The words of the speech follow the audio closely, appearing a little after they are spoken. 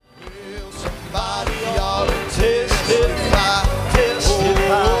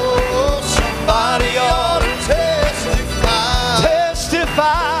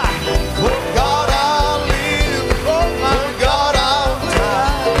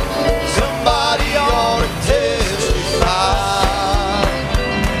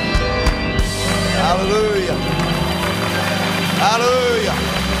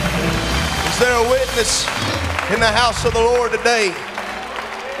us in the house of the Lord today.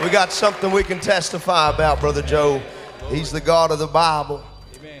 We got something we can testify about, Brother Joe. He's the God of the Bible.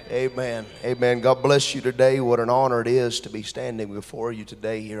 Amen. Amen. God bless you today. What an honor it is to be standing before you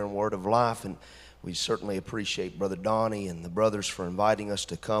today here in Word of Life. And we certainly appreciate Brother Donnie and the brothers for inviting us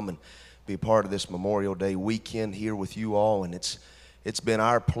to come and be part of this Memorial Day weekend here with you all. And it's been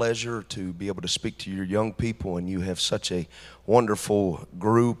our pleasure to be able to speak to your young people, and you have such a wonderful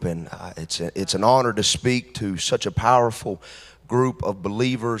group, and it's an honor to speak to such a powerful group of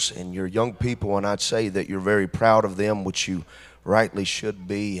believers and your young people, and I'd say that you're very proud of them, which you rightly should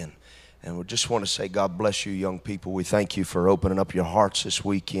be. And we just want to say God bless you, young people. We thank you for opening up your hearts this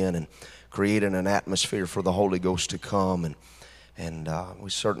weekend and creating an atmosphere for the Holy Ghost to come, and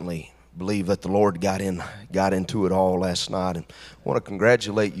we certainly believe that the Lord got into it all last night. And I want to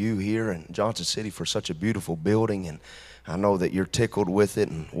congratulate you here in Johnson City for such a beautiful building, and I know that you're tickled with it,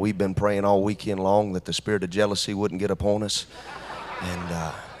 and we've been praying all weekend long that the spirit of jealousy wouldn't get upon us.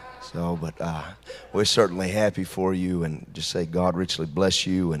 And but we're certainly happy for you, and just say God richly bless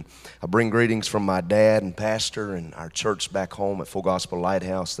you. And I bring greetings from my dad and pastor and our church back home at Full Gospel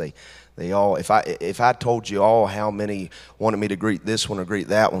Lighthouse. They all, if I told you all how many wanted me to greet this one or greet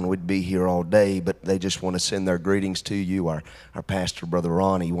that one, we'd be here all day. But they just want to send their greetings to you. Our pastor, Brother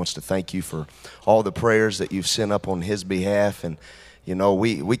Ronnie, wants to thank you for all the prayers that you've sent up on his behalf. And you know,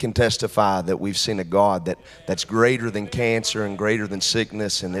 we can testify that we've seen a God that's greater than cancer and greater than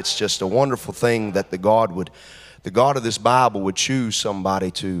sickness. And it's just a wonderful thing that the God of this Bible would choose somebody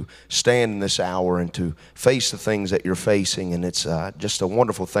to stand in this hour and to face the things that you're facing. And it's just a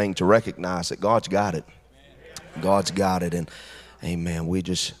wonderful thing to recognize that God's got it. God's got it. And amen. We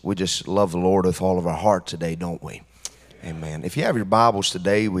just love the Lord with all of our heart today, don't we? Amen. If you have your Bibles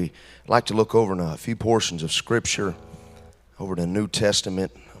today, we'd like to look over in a few portions of Scripture over the New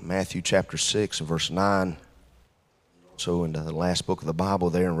Testament, Matthew chapter 6 and verse 9. So into the last book of the Bible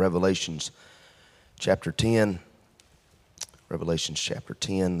there in Revelations chapter 10. Revelations chapter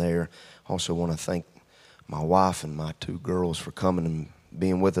 10 there. Also want to thank my wife and my two girls for coming and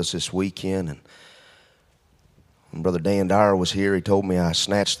being with us this weekend. And when Brother Dan Dyer was here, he told me I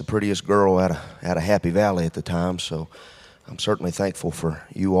snatched the prettiest girl out of Happy Valley at the time. So I'm certainly thankful for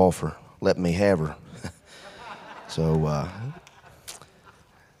you all for letting me have her. So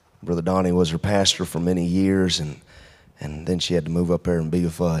Brother Donnie was her pastor for many years, and then she had to move up there and be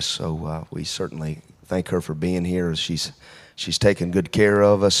with us. So we certainly thank her for being here. She's taken good care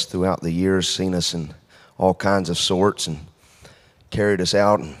of us throughout the years, seen us in all kinds of sorts, and carried us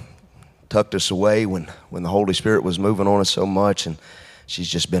out and tucked us away when the Holy Spirit was moving on us so much. And she's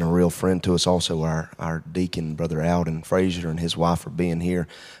just been a real friend to us. Also, our deacon, Brother Alden Frazier, and his wife for being here.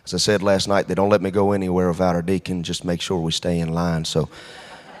 As I said last night, they don't let me go anywhere without our deacon. Just make sure we stay in line. So,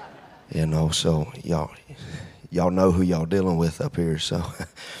 you know, so y'all know who y'all dealing with up here.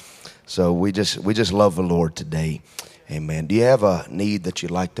 So we just love the Lord today. Amen. Do you have a need that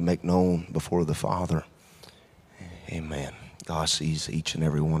you'd like to make known before the Father? Amen. God sees each and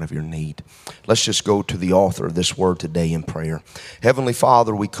every one of your need. Let's just go to the author of this word today in prayer. Heavenly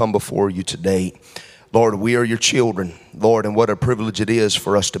Father, we come before you today. Lord, we are your children. Lord, and what a privilege it is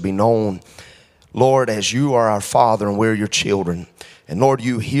for us to be known, Lord, as you are our Father and we're your children. And Lord,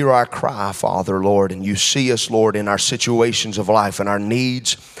 you hear our cry, Father, Lord, and you see us, Lord, in our situations of life and our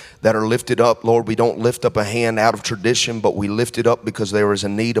needs that are lifted up. Lord, we don't lift up a hand out of tradition, but we lift it up because there is a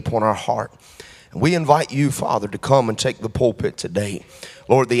need upon our heart. And we invite you, Father, to come and take the pulpit today.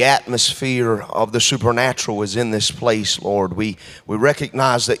 Lord, the atmosphere of the supernatural is in this place, Lord. We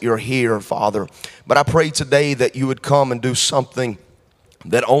recognize that you're here, Father. But I pray today that you would come and do something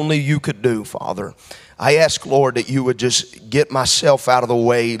that only you could do, Father. I ask, Lord, that you would just get myself out of the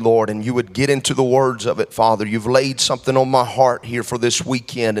way, Lord, and you would get into the words of it, Father. You've laid something on my heart here for this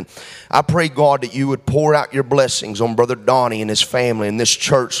weekend, and I pray, God, that you would pour out your blessings on Brother Donnie and his family and this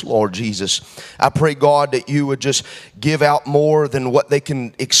church, Lord Jesus. I pray, God, that you would just give out more than what they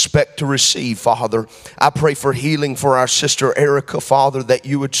can expect to receive, Father. I pray for healing for our sister Erica, Father, that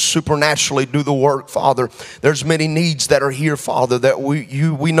you would supernaturally do the work, Father. There's many needs that are here, Father, that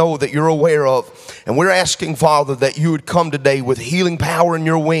we know that you're aware of, and we're asking, Father, that you would come today with healing power in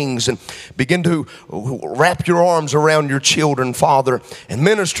your wings and begin to wrap your arms around your children, Father, and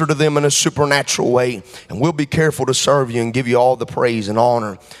minister to them in a supernatural way. And we'll be careful to serve you and give you all the praise and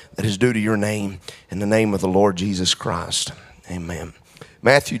honor that is due to your name, in the name of the Lord Jesus Christ. Amen.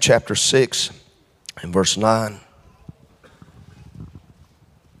 Matthew chapter 6 and verse 9.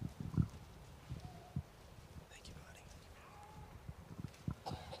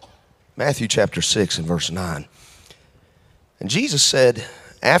 Matthew chapter 6 and verse 9. And Jesus said,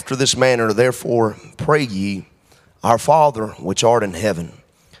 After this manner, therefore, pray ye, Our Father which art in heaven,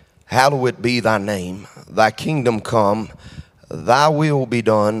 hallowed be thy name. Thy kingdom come, thy will be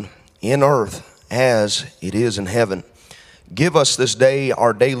done in earth as it is in heaven. Give us this day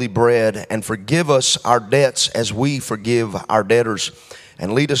our daily bread, and forgive us our debts as we forgive our debtors.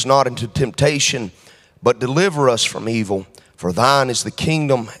 And lead us not into temptation, but deliver us from evil. For thine is the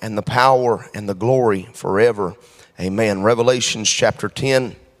kingdom and the power and the glory forever. Amen. Revelations chapter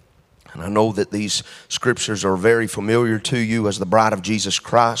 10. And I know that these scriptures are very familiar to you as the bride of Jesus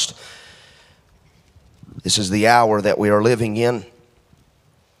Christ. This is the hour that we are living in.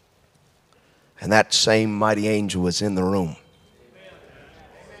 And that same mighty angel is in the room.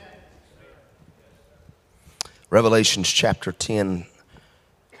 Revelations chapter 10,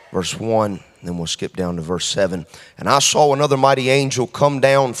 verse 1. Then we'll skip down to verse 7. And I saw another mighty angel come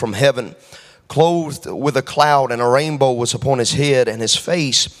down from heaven, clothed with a cloud, and a rainbow was upon his head, and his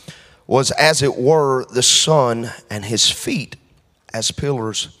face was as it were the sun, and his feet as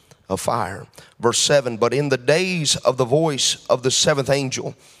pillars of fire. Verse 7, but in the days of the voice of the seventh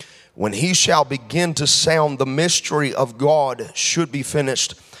angel, when he shall begin to sound, the mystery of God should be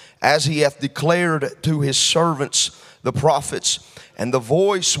finished, as he hath declared to his servants the prophets. And the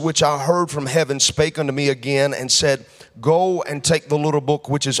voice which I heard from heaven spake unto me again, and said, Go and take the little book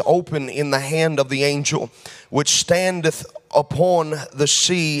which is open in the hand of the angel, which standeth upon the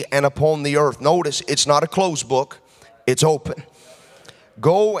sea and upon the earth. Notice, it's not a closed book, it's open.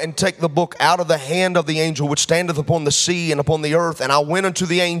 Go and take the book out of the hand of the angel which standeth upon the sea and upon the earth. And I went unto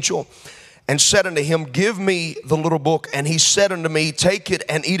the angel and said unto him, Give me the little book. And he said unto me, Take it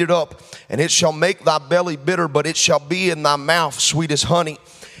and eat it up, and it shall make thy belly bitter, but it shall be in thy mouth sweet as honey.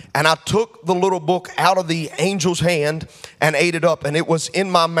 And I took the little book out of the angel's hand and ate it up, and it was in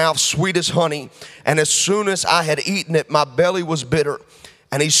my mouth sweet as honey. And as soon as I had eaten it, my belly was bitter.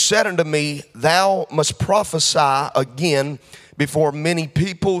 And he said unto me, Thou must prophesy again before many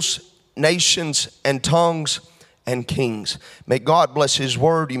peoples, nations, and tongues, and kings. May God bless his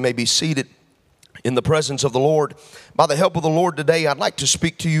word. You may be seated in the presence of the Lord. By the help of the Lord today, I'd like to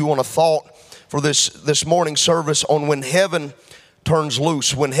speak to you on a thought for this morning service on when heaven turns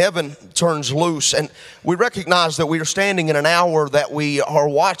loose. When heaven turns loose. And we recognize that we are standing in an hour that we are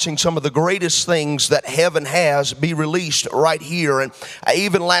watching some of the greatest things that heaven has be released right here. And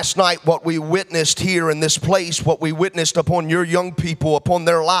even last night, what we witnessed here in this place, what we witnessed upon your young people, upon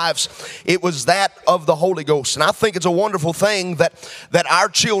their lives, it was that of the Holy Ghost. And I think it's a wonderful thing that our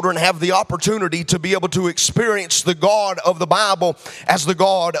children have the opportunity to be able to experience the God of the Bible as the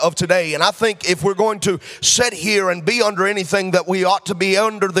God of today. And I think if we're going to sit here and be under anything, that we ought to be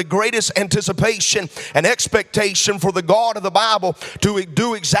under the greatest anticipation and expectation for the God of the Bible to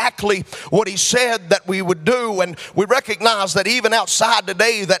do exactly what he said that we would do. And we recognize that even outside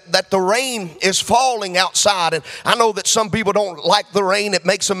today, that the rain is falling outside. And I know that some people don't like the rain. It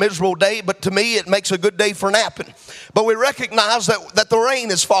makes a miserable day, but to me it makes a good day for napping. But we recognize that the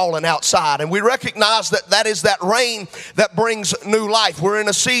rain is falling outside, and we recognize that is that rain that brings new life. We're in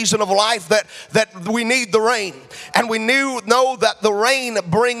a season of life that we need the rain, and we know that the rain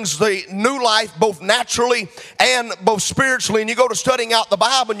brings the new life both naturally and both spiritually. And you go to studying out the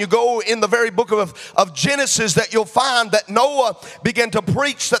Bible, and you go in the very book of Genesis, that you'll find that Noah began to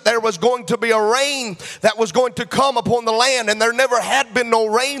preach that there was going to be a rain that was going to come upon the land, and there never had been no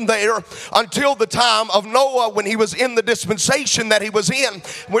rain there until the time of Noah, when he was in the dispensation that he was in.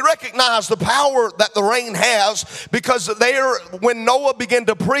 We recognize the power that the rain has, because there, when Noah began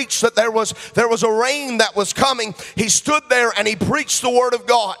to preach that there was a rain that was coming, he stood there and he preached the word of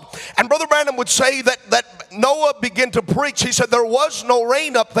God. And Brother Branham would say that Noah began to preach. He said there was no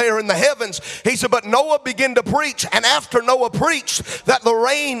rain up there in the heavens. He said, but Noah began to preach, and after Noah preached, that the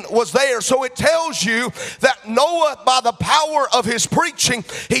rain was there. So it tells you that Noah, by the power of his preaching,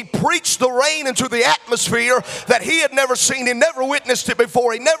 he preached the rain into the atmosphere that he had never seen. He never witnessed it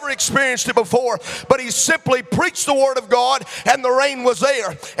before. He never experienced it before, but he simply preached the word of God, and the rain was there.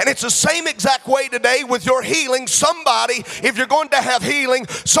 And it's the same exact way today with your healing. Somebody, if you're going to have healing,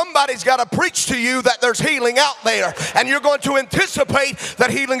 somebody's got to preach to you that there's healing out there, and you're going to anticipate that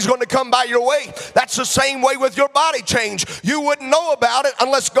healing's going to come by your way. That's the same way with your body change. You wouldn't know about it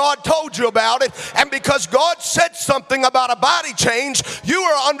unless God told you about it, and because God said something about a body change, you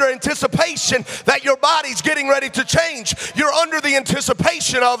are under anticipation that your body's getting ready to change. You're under the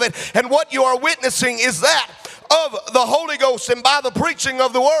anticipation of it, and what you are witnessing is that of the Holy Ghost. And by the preaching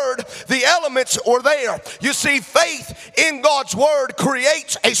of the word, the elements were there. You see, faith in God's word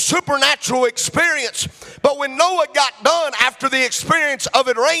creates a supernatural experience, But when Noah got done after the experience of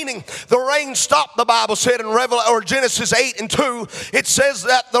it raining, the rain stopped, the Bible said in Genesis 8:2. It says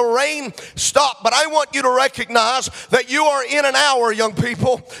that the rain stopped. But I want you to recognize that you are in an hour, young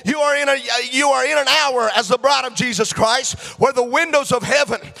people. You are in an hour as the bride of Jesus Christ where the windows of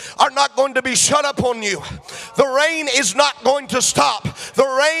heaven are not going to be shut up on you. The rain is not going to stop. The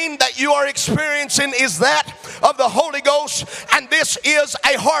rain that you are experiencing is that of the Holy Ghost, and this is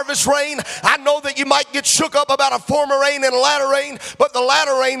a harvest rain. I know that you might get shook up about a former rain and a latter rain, but the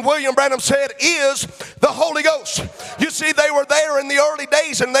latter rain, William Branham said, is the Holy Ghost. You see, they were there in the early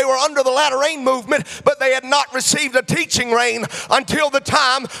days and they were under the latter rain movement, but they had not received a teaching rain until the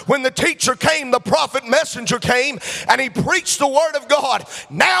time when the teacher came, the prophet messenger came, and he preached the word of God.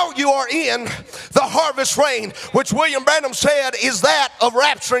 Now you are in the harvest rain, which William Branham said is that of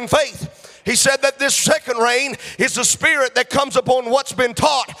rapturing faith. He said that this second rain is the spirit that comes upon what's been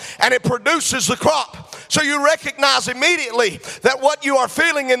taught, and it produces the crop. So you recognize immediately that what you are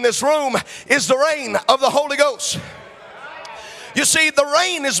feeling in this room is the rain of the Holy Ghost. You see, the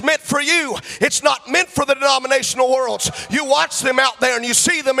rain is meant for you. It's not meant for the denominational worlds. You watch them out there and you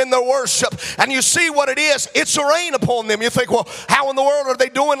see them in their worship and you see what it is. It's a rain upon them. You think, well, how in the world are they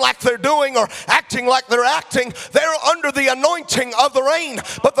doing like they're doing or acting like they're acting? They're under the anointing of the rain.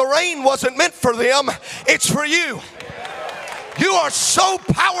 But the rain wasn't meant for them. It's for you. You are so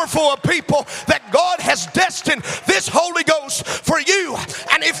powerful a people that God has destined this Holy Ghost for you.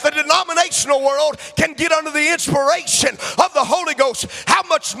 And if the denominational world can get under the inspiration of the Holy Ghost, how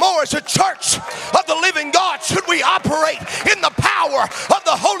much more as a church of the living God should we operate in the power of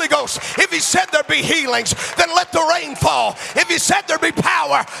the Holy Ghost? If he said there be healings, then let the rain fall. If he said there be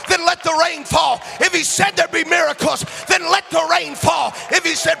power, then let the rain fall. If he said there be miracles, then let the rain fall. If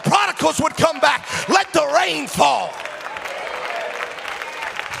he said prodigals would come back, let the rain fall.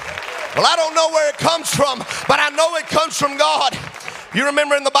 Well, I don't know where it comes from, but I know it comes from God. You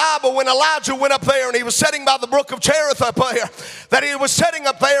remember in the Bible when Elijah went up there and he was sitting by the brook of Cherith up there, that he was sitting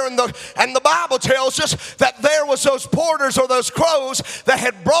up there and the Bible tells us that there was those porters or those crows that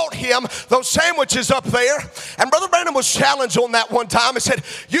had brought him those sandwiches up there. And Brother Branham was challenged on that one time. He said,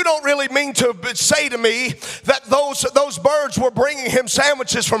 you don't really mean to say to me that those birds were bringing him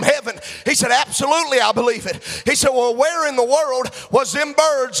sandwiches from heaven? He said, absolutely, I believe it. He said, well, where in the world was them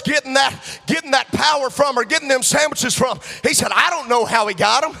birds getting that power from or getting them sandwiches from? He said, I don't know how he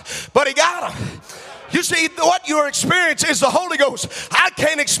got them, but he got them. You see, what you're experiencing is the Holy Ghost. I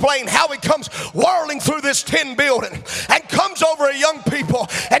can't explain how it comes whirling through this tin building and comes over a young people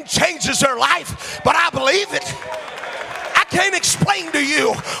and changes their life, but I believe it. I can't explain to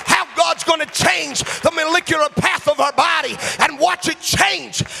you how God's going to change the molecular path of our body and watch it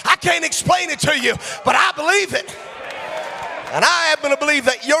change. I can't explain it to you, but I believe it. And I happen to believe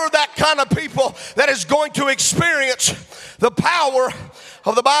that you're that kind of people that is going to experience the power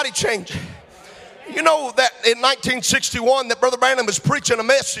of the body change. You know that in 1961 that Brother Branham was preaching a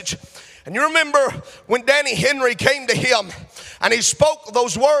message. And you remember when Danny Henry came to him and he spoke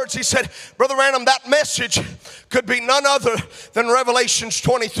those words, he said, Brother Branham, that message could be none other than Revelations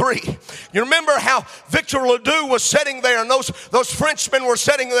 23. You remember how Victor Ledoux was sitting there and those Frenchmen were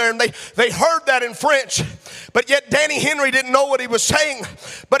sitting there and they heard that in French. But yet Danny Henry didn't know what he was saying.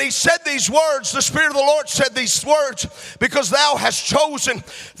 But he said these words, the Spirit of the Lord said these words, because thou hast chosen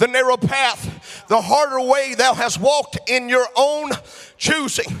the narrow path, the harder way thou hast walked in your own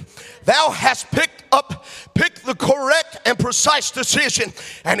choosing. Thou hast picked the correct and precise decision,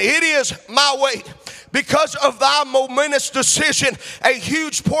 and it is my way. Because of thy momentous decision, a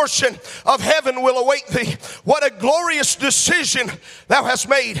huge portion of heaven will await thee. What a glorious decision thou hast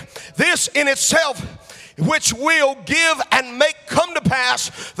made. This in itself, which will give and make come to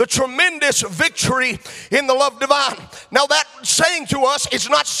pass the tremendous victory in the love divine. Now that saying to us is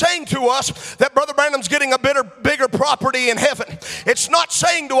not saying to us that Brother Branham's getting a bigger property in heaven. It's not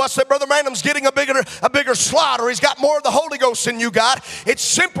saying to us that Brother Branham's getting a bigger slot or he's got more of the Holy Ghost than you got. It's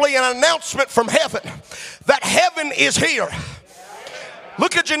simply an announcement from heaven that heaven is here.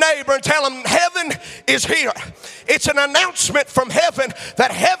 Look at your neighbor and tell him heaven is here. It's an announcement from heaven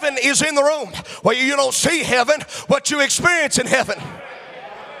that heaven is in the room. Well, you don't see heaven, but you experience in heaven.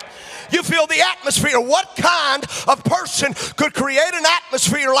 You feel the atmosphere. What kind of person could create an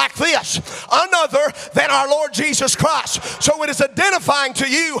atmosphere like this? None other than our Lord Jesus Christ. So it is identifying to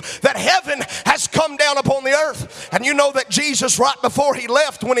you that heaven has come down upon the earth. And you know that Jesus, right before he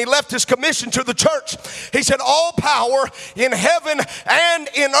left, when he left his commission to the church, he said, all power in heaven and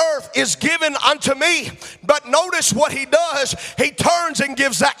in earth is given unto me. But notice what he does. He turns and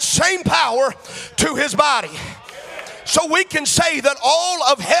gives that same power to his body. So we can say that all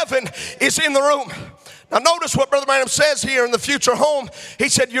of heaven is in the room. Now notice what Brother Branham says here in the Future Home. He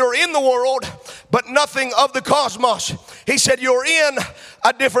said, you're in the world, but nothing of the cosmos. He said, you're in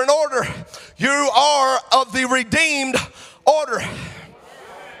a different order. You are of the redeemed order.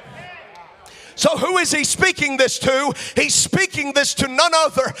 So who is he speaking this to? He's speaking this to none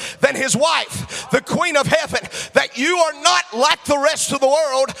other than his wife, the Queen of Heaven, that you are not like the rest of the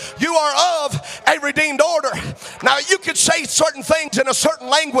world. You are of a redeemed order. Now you could say certain things in a certain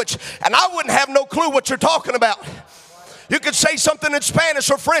language and I wouldn't have no clue what you're talking about. You could say something in Spanish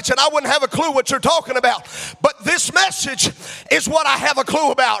or French and I wouldn't have a clue what you're talking about. But this message is what I have a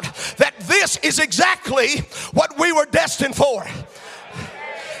clue about. That this is exactly what we were destined for.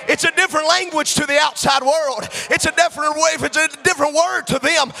 It's a different language to the outside world. It's a different way. It's a different word to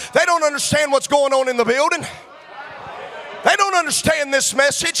them. They don't understand what's going on in the building. They don't understand this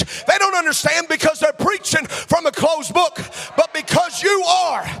message. They don't understand because they're preaching from a closed book. But because you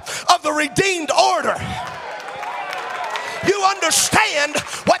are of the redeemed order, you understand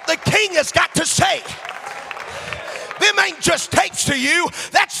what the King has got to say. Them ain't just tapes to you.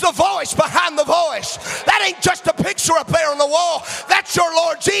 That's the voice behind the voice. That ain't just a picture up there on the wall. That's your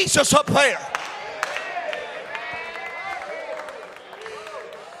Lord Jesus up there.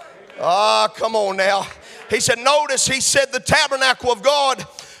 Come on now. He said, notice, he said the tabernacle of God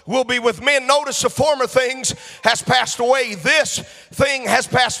will be with men. Notice the former things has passed away. This thing has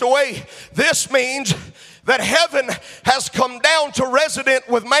passed away. This means that heaven has come down to resident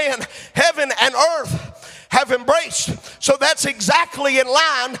with man. Heaven and earth have embraced. So that's exactly in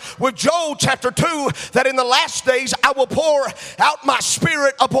line with Joel chapter 2, that in the last days I will pour out my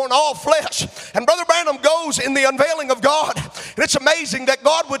spirit upon all flesh. And Brother Branham goes in the unveiling of God. And it's amazing that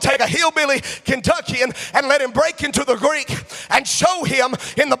God would take a hillbilly Kentuckian and let him break into the Greek and show him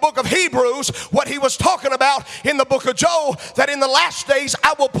in the book of Hebrews what he was talking about in the book of Joel, that in the last days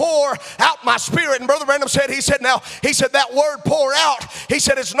I will pour out my spirit. And Brother Branham said, he said that word pour out, he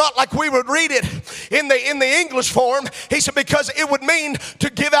said it's not like we would read it in the English form. He said because it would mean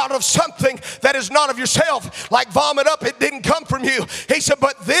to give out of something that is not of yourself, like vomit up. It didn't come from you. He said,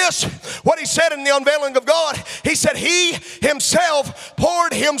 but this, what he said in the unveiling of God, he said he himself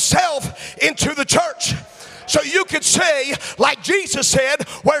poured himself into the church. So you could say, like Jesus said,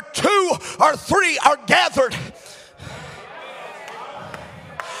 where 2 or 3 are gathered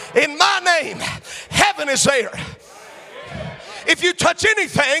in my name, heaven is there. If you touch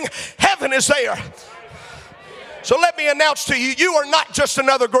anything, heaven is there. So let me announce to you, you are not just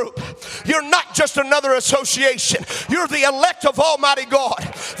another group. You're not just another association. You're the elect of Almighty God.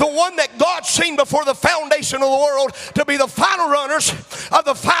 The one that God seen before the foundation of the world to be the final runners of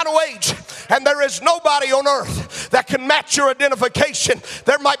the final age. And there is nobody on earth that can match your identification.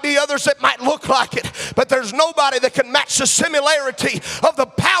 There might be others that might look like it, but there's nobody that can match the similarity of the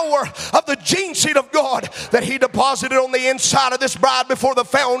power of the gene seed of God that He deposited on the inside of this bride before the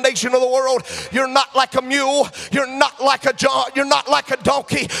foundation of the world. You're not like a mule. You're not like a you're not like a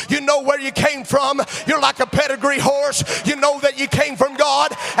donkey. You know where you came from. You're like a pedigree horse. You know that you came from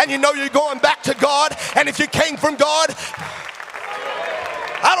God, and you know you're going back to God. And if you came from God,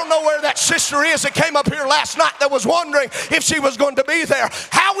 I don't know where that sister is that came up here last night that was wondering if she was going to be there.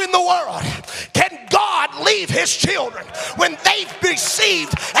 How in the world can God leave His children when they've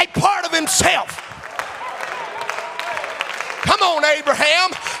received a part of Himself? Come on,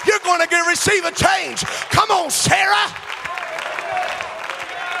 Abraham. You're going to receive a change. Come on, Sarah.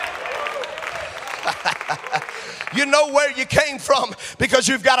 You know where you came from because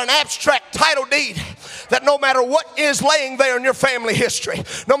you've got an abstract title deed that no matter what is laying there in your family history,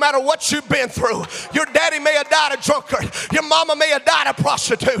 no matter what you've been through, your daddy may have died a drunkard, your mama may have died a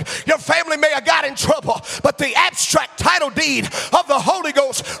prostitute, your family may have got in trouble, but the abstract title deed of the Holy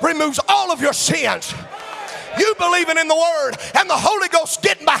Ghost removes all of your sins. You believing in the Word and the Holy Ghost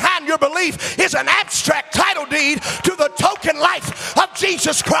getting behind your belief is an abstract title deed to the token life of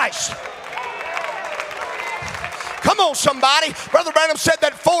Jesus Christ. Come on, somebody. Brother Branham said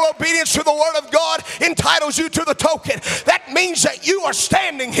that full obedience to the Word of God entitles you to the token. That means that you are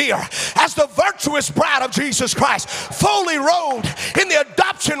standing here as the virtuous bride of Jesus Christ, fully robed in the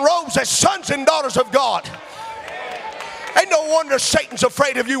adoption robes as sons and daughters of God. Ain't no wonder Satan's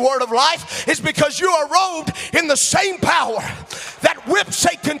afraid of you, Word of Life. It's because you are robed in the same power that whipped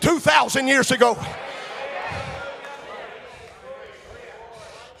Satan 2,000 years ago.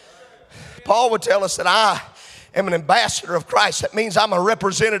 Paul would tell us that I am an ambassador of Christ. That means I'm a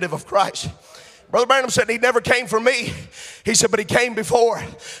representative of Christ. Brother Branham said he never came for me. He said, but he came before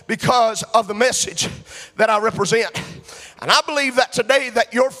because of the message that I represent. And I believe that today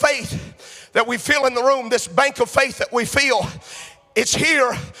that your faith that we feel in the room, this bank of faith that we feel, It's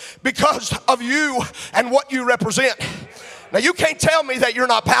here because of you and what you represent. Now, you can't tell me that you're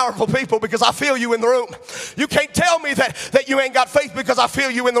not powerful people because I feel you in the room. You can't tell me that you ain't got faith because I feel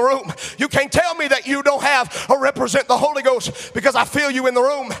you in the room. You can't tell me that you don't have or represent the Holy Ghost because I feel you in the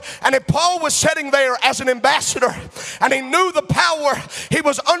room. And if Paul was sitting there as an ambassador and he knew the power, he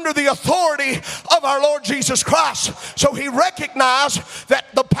was under the authority of our Lord Jesus Christ. So he recognized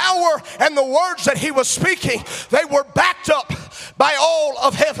that the power and the words that he was speaking, they were backed up by all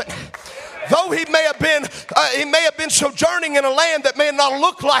of heaven. Though he may have been sojourning in a land that may not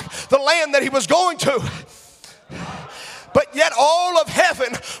look like the land that he was going to, but yet all of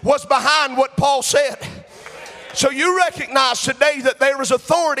heaven was behind what Paul said. So you recognize today that there is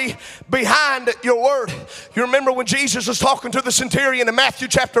authority behind your word. You remember when Jesus was talking to the centurion in Matthew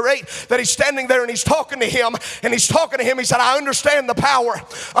chapter 8, that he's standing there and he's talking to him, he said, I understand the power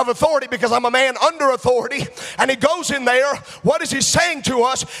of authority because I'm a man under authority. And he goes in there. What is he saying to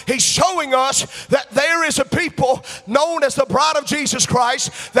us? He's showing us that there is a people known as the bride of Jesus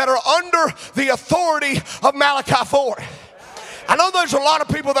Christ that are under the authority of Malachi 4. I know there's a lot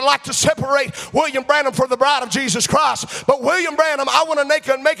of people that like to separate William Branham from the bride of Jesus Christ, but William Branham, I want to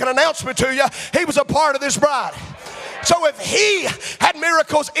make an announcement to you. He was a part of this bride. So if he had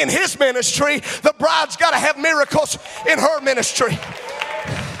miracles in his ministry, the bride's got to have miracles in her ministry.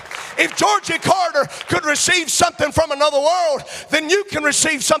 If Georgie Carter could receive something from another world, then you can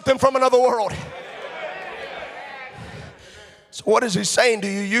receive something from another world. So what is he saying to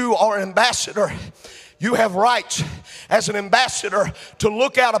you? You are an ambassador. You have rights as an ambassador to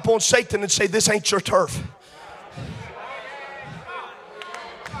look out upon Satan and say, this ain't your turf.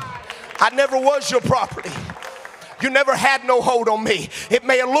 I never was your property. You never had no hold on me. It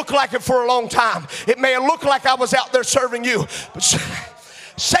may have looked like it for a long time. It may have looked like I was out there serving you. But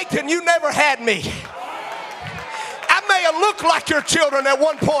Satan, you never had me. I may have looked like your children at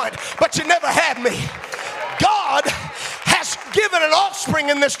one point, but you never had me. God has given an offspring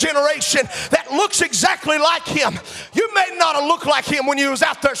in this generation that looks exactly like him. You may not have looked like him when you was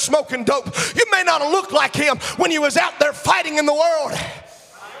out there smoking dope. You may not have looked like him when you was out there fighting in the world.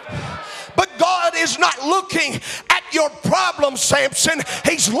 But God is not looking at your problem, Samson.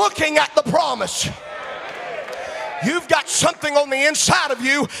 He's looking at the promise. You've got something on the inside of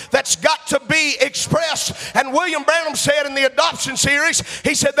you that's got to be expressed. And William Branham said in the adoption series,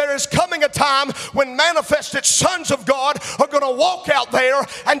 he said there is coming a time when manifested sons of God are going to walk out there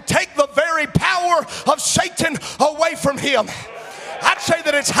and take the very power of Satan away from him. I'd say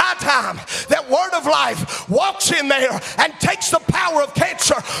that it's high time that Word of Life walks in there and takes the power of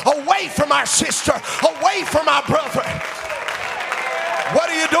cancer away from our sister, away from our brother. What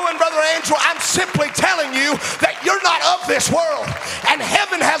are you doing, Brother Andrew? I'm simply telling you that you're not of this world. And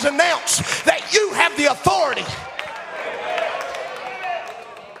heaven has announced that you have the authority.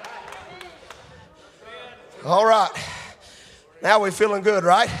 All right. Now we're feeling good,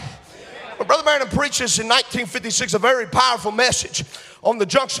 right? Well, Brother Branham preaches in 1956 a very powerful message on the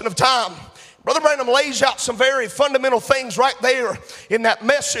junction of time. Brother Branham lays out some very fundamental things right there in that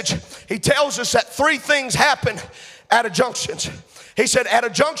message. He tells us that three things happen at a junction. He said, at a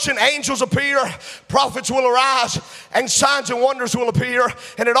junction, angels appear, prophets will arise, and signs and wonders will appear.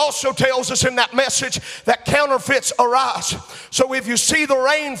 And it also tells us in that message that counterfeits arise. So if you see the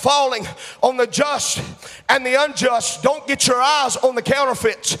rain falling on the just and the unjust, don't get your eyes on the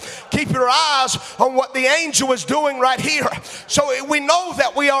counterfeits. Keep your eyes on what the angel is doing right here. So we know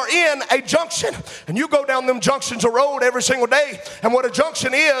that we are in a junction. And you go down them junctions of road every single day. And what a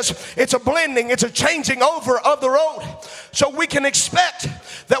junction is, it's a blending, it's a changing over of the road. So we can expect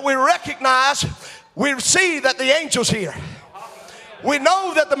that we recognize, we see that the angel's here. We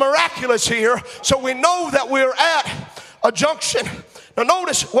know that the miraculous here, so we know that we're at a junction. Now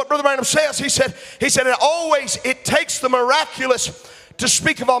notice what Brother Branham says. He said it takes the miraculous to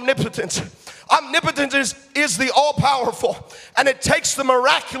speak of omnipotence. Omnipotence is the all-powerful, and it takes the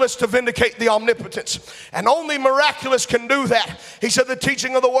miraculous to vindicate the omnipotence. And only miraculous can do that. He said the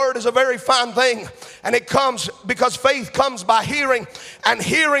teaching of the word is a very fine thing, and it comes because faith comes by hearing, and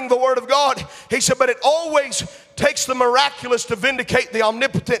hearing the word of God. He said, but it always takes the miraculous to vindicate the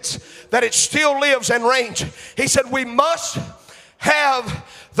omnipotence, that it still lives and reigns. He said we must have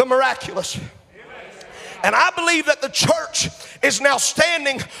the miraculous. And I believe that the church is now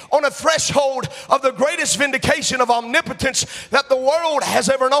standing on a threshold of the greatest vindication of omnipotence that the world has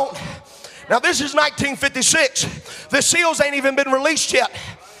ever known. Now this is 1956. The seals ain't even been released yet.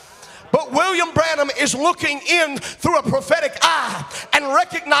 But William Branham is looking in through a prophetic eye and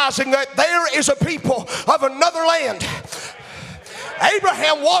recognizing that there is a people of another land.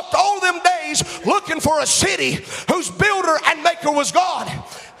 Abraham walked all them days looking for a city whose builder and maker was God.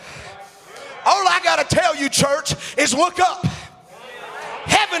 All I got to tell you, church, is look up.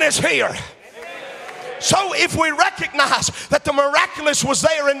 Heaven is here. So if we recognize that the miraculous was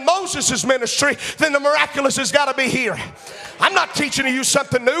there in Moses' ministry, then the miraculous has got to be here. I'm not teaching you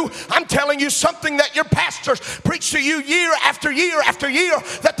something new. I'm telling you something that your pastors preach to you year after year after year,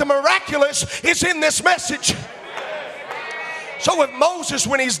 that the miraculous is in this message. So if Moses,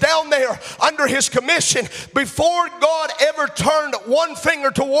 when he's down there under his commission, before God ever turned one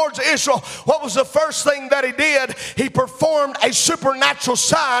finger towards Israel, what was the first thing that he did? He performed a supernatural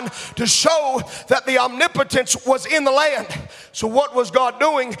sign to show that the omnipotence was in the land. So what was God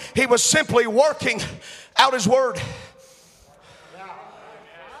doing? He was simply working out his word.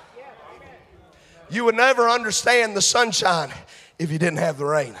 You would never understand the sunshine if you didn't have the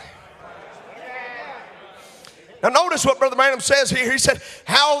rain. Now notice what Brother Branham says here. He said,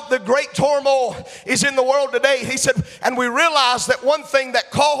 how the great turmoil is in the world today. He said, and we realize that one thing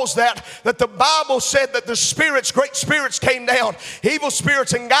that caused that the Bible said that the spirits, great spirits came down, evil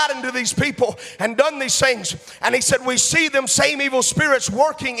spirits, and got into these people and done these things. And he said, we see them same evil spirits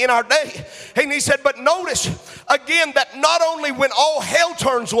working in our day. And he said, but notice again that not only when all hell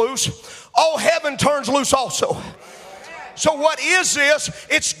turns loose, all heaven turns loose also. So what is this?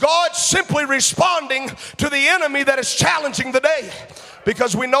 It's God simply responding to the enemy that is challenging the day.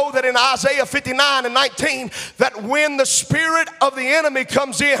 Because we know that in Isaiah 59 and 19, that when the spirit of the enemy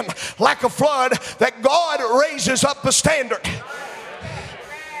comes in like a flood, that God raises up the standard.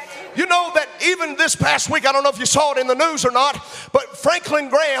 You know that even this past week, I don't know if you saw it in the news or not, but Franklin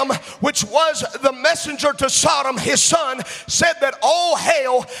Graham, which was the messenger to Sodom, his son, said that all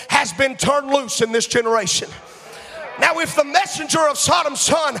hell has been turned loose in this generation. Now, if the messenger of Sodom's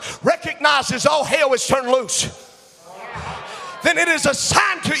son recognizes all hell is turned loose, then it is a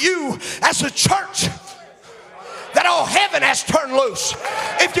sign to you as a church that all heaven has turned loose.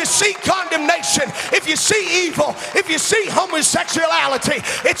 If you see condemnation, if you see evil, if you see homosexuality,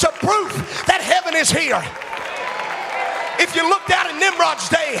 it's a proof that heaven is here. If you looked out in Nimrod's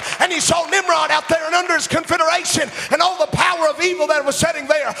day and you saw Nimrod out there and under his confederation and all the power of evil that was sitting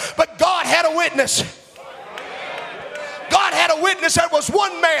there, but God had a witness. God had a witness. There was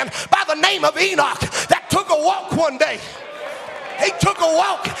one man by the name of Enoch that took a walk one day. He took a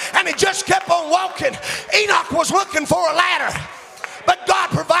walk and he just kept on walking. Enoch was looking for a ladder, but God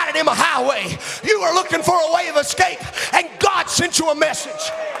provided him a highway. You were looking for a way of escape, and God sent you a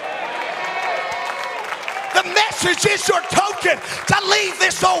message. The message is your token to leave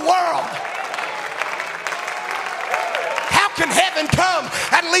this old world. How can heaven come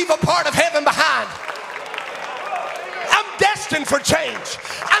and leave a part of heaven behind? I'm destined for change.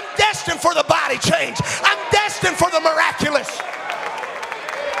 I'm destined for the body change. I'm destined for the miraculous.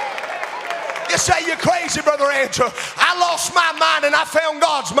 You say you're crazy, Brother Andrew. I lost my mind and I found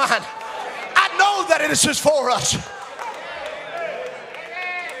God's mind. I know that it is for us.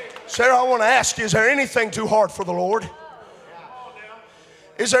 Sarah, I want to ask you, is there anything too hard for the Lord?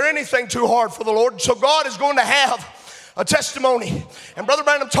 Is there anything too hard for the Lord? So God is going to have a testimony. And Brother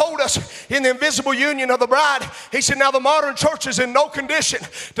Branham told us in the invisible union of the bride, he said, now the modern church is in no condition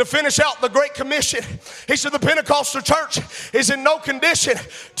to finish out the Great Commission. He said the Pentecostal church is in no condition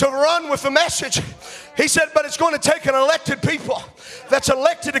to run with the message. He said, but it's going to take an elected people that's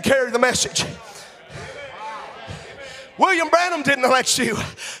elected to carry the message. William Branham didn't elect you.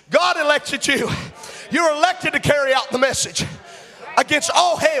 God elected you. You're elected to carry out the message. Against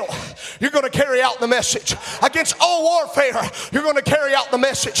all hell, you're going to carry out the message. Against all warfare, you're going to carry out the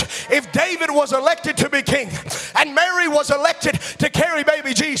message. If David was elected to be king and Mary was elected to carry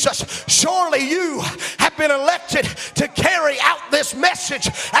baby Jesus, surely you have been elected to carry out this message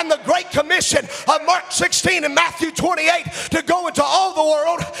and the Great Commission of Mark 16 and Matthew 28 to go into all the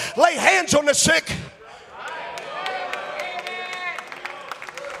world, lay hands on the sick,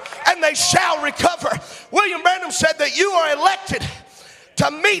 and they shall recover. William Branham said that you are elected to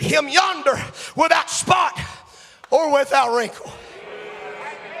meet him yonder without spot or without wrinkle.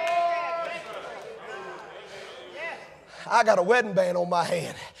 I got a wedding band on my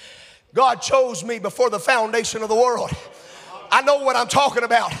hand. God chose me before the foundation of the world. I know what I'm talking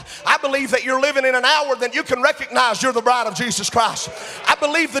about. I believe that you're living in an hour that you can recognize you're the bride of Jesus Christ. I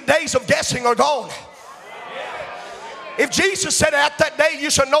believe the days of guessing are gone. If Jesus said at that day,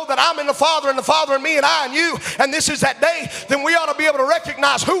 you shall know that I'm in the Father and the Father in me and I in you, and this is that day, then we ought to be able to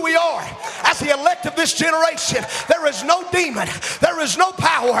recognize who we are as the elect of this generation. There is no demon, there is no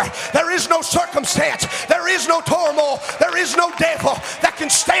power, there is no circumstance, there is no turmoil, there is no devil that can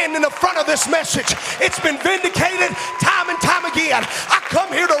stand in the front of this message. It's been vindicated time and time again. I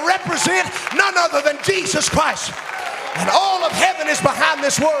come here to represent none other than Jesus Christ. And all of heaven is behind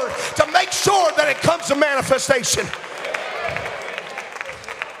this word to make sure that it comes to manifestation.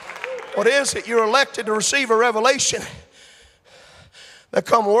 What is it? You're elected to receive a revelation that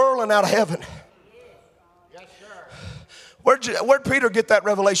come whirling out of heaven. Where'd Peter get that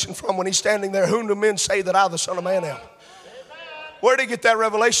revelation from when he's standing there? Whom do men say that I, the Son of Man, am? Where'd he get that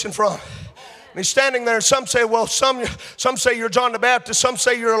revelation from? And he's standing there, and some say, well, some say you're John the Baptist, some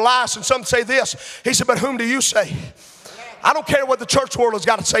say you're Elias, and some say this. He said, but whom do you say? I don't care what the church world has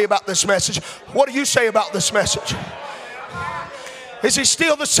got to say about this message. What do you say about this message? Is he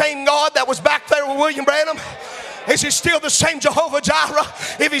still the same God that was back there with William Branham? Is he still the same Jehovah Jireh?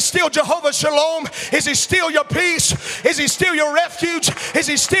 If he's still Jehovah Shalom, is he still your peace? Is he still your refuge? Is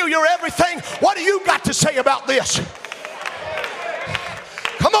he still your everything? What do you got to say about this?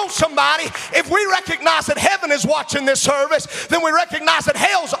 Come on, somebody. If we recognize that heaven is watching this service, then we recognize that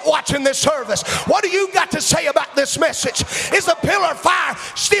hell's watching this service. What do you got to say about this message? Is the pillar of fire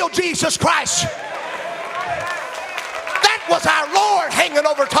still Jesus Christ? Was our Lord hanging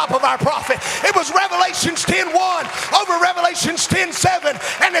over top of our prophet. It was Revelations 10:1 over Revelations 10:7,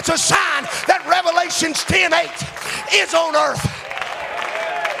 and it's a sign that Revelations 10:8 is on earth.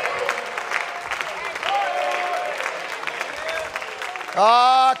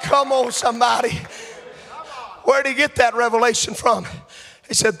 Come on, somebody. Where did he get that revelation from?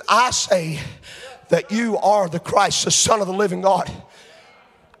 He said, I say that you are the Christ, the Son of the living God.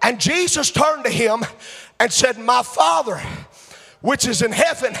 And Jesus turned to him and said, my Father, which is in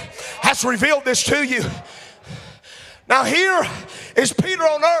heaven, has revealed this to you. Now here is Peter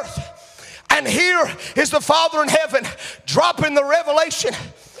on earth, and here is the Father in heaven dropping the revelation.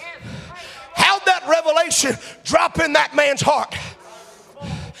 How'd that revelation drop in that man's heart?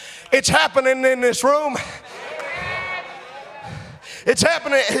 It's happening in this room. It's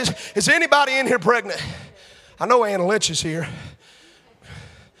happening. Is anybody in here pregnant? I know Anna Lynch is here.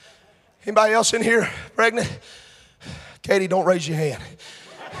 Anybody else in here pregnant? Katie, don't raise your hand.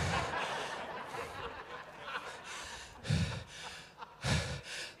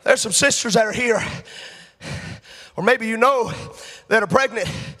 There's some sisters that are here, or maybe you know, that are pregnant,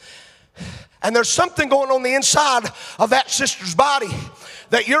 and there's something going on the inside of that sister's body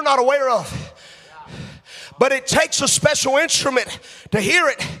that you're not aware of. But it takes a special instrument to hear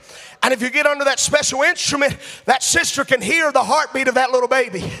it. And if you get under that special instrument, that sister can hear the heartbeat of that little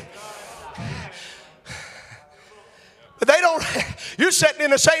baby. But they don't, you're sitting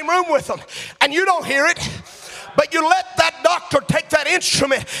in the same room with them and you don't hear it. But you let that doctor take that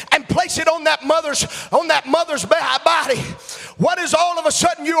instrument and place it on that mother's body. What is all of a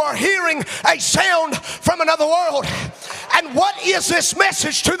sudden you are hearing a sound from another world? And what is this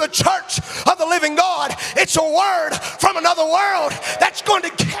message to the church of the living God? It's a word from another world that's going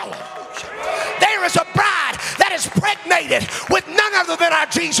to kill it. There is a bride that is impregnated with none other than our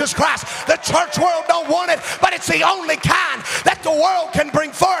Jesus Christ. The church world don't want it, but it's the only kind that the world can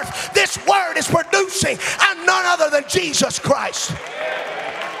bring forth. This word is producing and none other than Jesus Christ.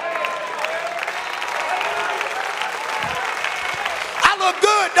 I look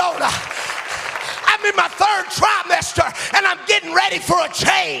good, don't I? I'm in my third trimester and I'm getting ready for a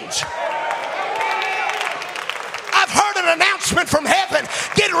change. I've heard an announcement from heaven.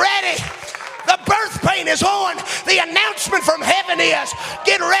 Get ready. The birth pain is on. The announcement from heaven is,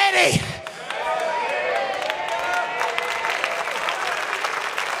 get ready.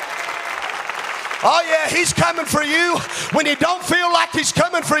 Oh yeah, he's coming for you. When you don't feel like he's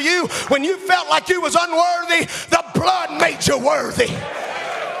coming for you, when you felt like you was unworthy, the blood made you worthy.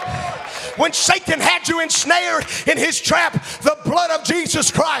 When Satan had you ensnared in his trap, the blood of Jesus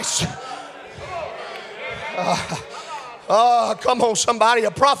Christ. Come on, somebody.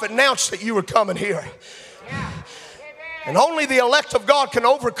 A prophet announced that you were coming here. And only the elect of God can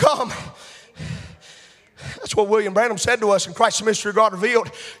overcome. That's what William Branham said to us in Christ the Mystery of God Revealed.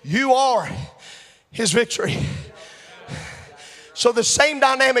 You are his victory. So the same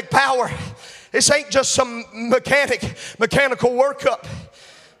dynamic power. This ain't just some mechanical workup.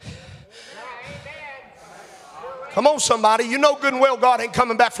 Come on, somebody. You know good and well God ain't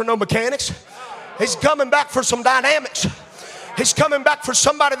coming back for no mechanics. He's coming back for some dynamics. He's coming back for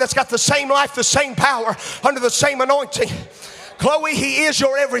somebody that's got the same life, the same power, under the same anointing. Chloe, he is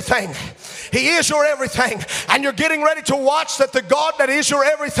your everything. He is your everything. And you're getting ready to watch that the God that is your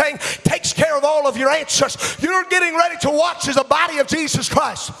everything takes care of all of your answers. You're getting ready to watch as the body of Jesus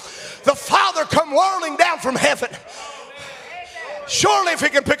Christ, the Father, come whirling down from heaven. Surely if he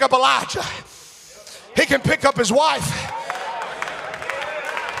can pick up Elijah, he can pick up his wife.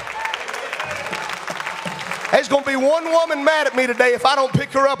 There's going to be one woman mad at me today if I don't pick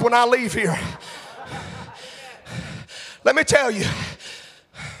her up when I leave here. Let me tell you,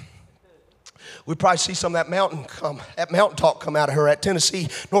 we probably see some of that mountain talk come out of her at Tennessee,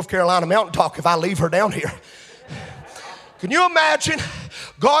 North Carolina mountain talk if I leave her down here. Can you imagine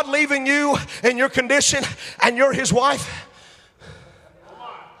God leaving you in your condition and you're his wife?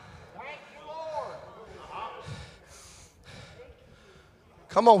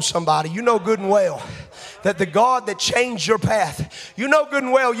 Come on, somebody. You know good and well that the God that changed your path, you know good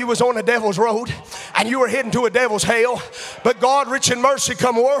and well you was on a devil's road and you were heading to a devil's hell, but God, rich in mercy,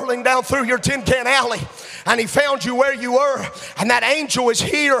 come whirling down through your tin can alley and he found you where you were, and that angel is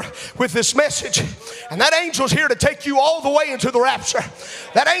here with this message, and that angel's here to take you all the way into the rapture.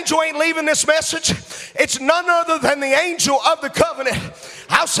 That angel ain't leaving this message. It's none other than the angel of the covenant.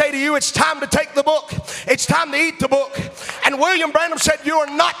 I'll say to you, it's time to take the book. It's time to eat the book. And William Branham said, you are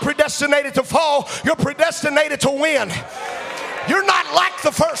not predestinated to fall. You're predestinated to win. You're not like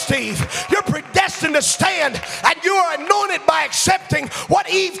the first Eve. You're predestined to stand, and you are anointed by accepting what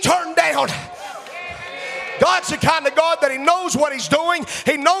Eve turned down. God's the kind of God that he knows what he's doing.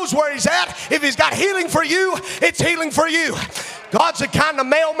 He knows where he's at. If he's got healing for you, it's healing for you. God's the kind of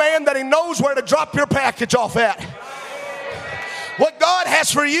mailman that he knows where to drop your package off at. What God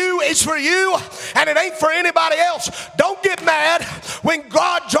has for you is for you, and it ain't for anybody else. Don't get mad when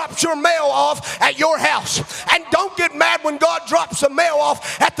God drops your mail off at your house. And don't get mad when God drops the mail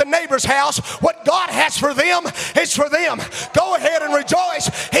off at the neighbor's house. What God has for them is for them. Go ahead and rejoice.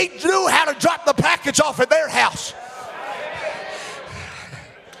 He knew how to drop the package off at their house.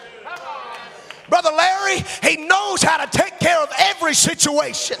 Brother Larry, he knows how to take care of every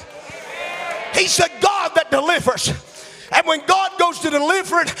situation. He's the God that delivers. And when God goes to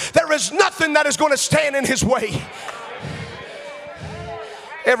deliver it, there is nothing that is going to stand in his way.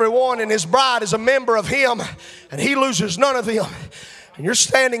 Everyone in his bride is a member of him, and he loses none of them. And you're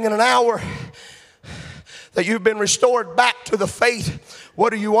standing in an hour that you've been restored back to the faith.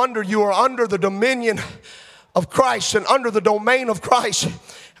 What are you under? You are under the dominion of Christ and under the domain of Christ.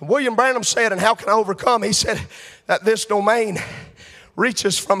 And William Branham said, and how can I overcome? He said that this domain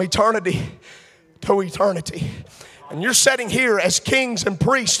reaches from eternity to eternity. And you're sitting here as kings and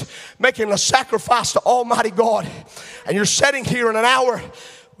priests making a sacrifice to Almighty God. And you're sitting here in an hour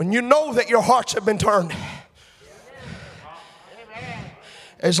when you know that your hearts have been turned.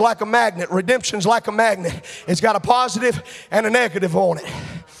 It's like a magnet. Redemption's like a magnet. It's got a positive and a negative on it.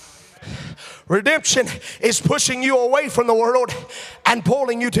 Redemption is pushing you away from the world and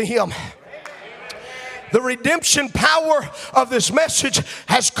pulling you to him. The redemption power of this message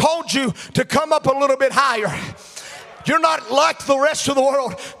has called you to come up a little bit higher. You're not like the rest of the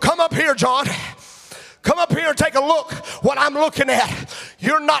world. Come up here, John. Come up here and take a look what I'm looking at.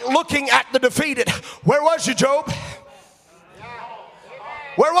 You're not looking at the defeated. Where was you, Job?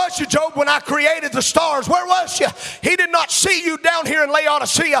 Where was you, Job, when I created the stars? Where was you? He did not see you down here in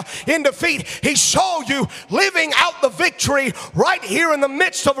Laodicea in defeat. He saw you living out the victory right here in the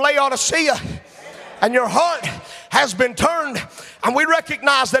midst of Laodicea. And your heart has been turned. And we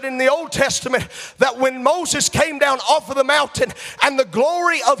recognize that in the Old Testament, that when Moses came down off of the mountain and the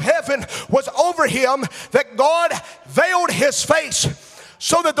glory of heaven was over him, that God veiled his face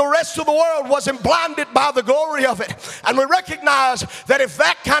so that the rest of the world wasn't blinded by the glory of it. And we recognize that if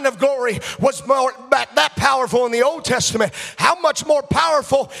that kind of glory was that powerful in the Old Testament, how much more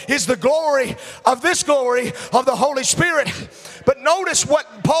powerful is the glory of this glory of the Holy Spirit. But notice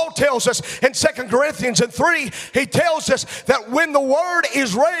what Paul tells us in 2 Corinthians 3. He tells us that when the word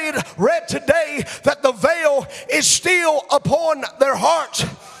is read today, that the veil is still upon their hearts.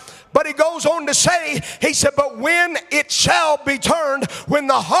 But he goes on to say, he said, but when it shall be turned, when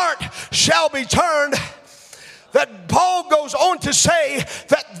the heart shall be turned, that Paul goes on to say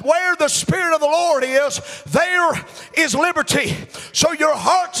that where the Spirit of the Lord is, there is liberty. So your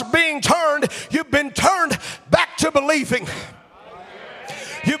heart's being turned. You've been turned back to believing.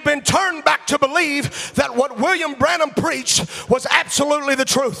 You've been turned back to believe that what William Branham preached was absolutely the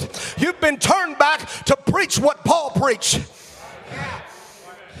truth. You've been turned back to preach what Paul preached.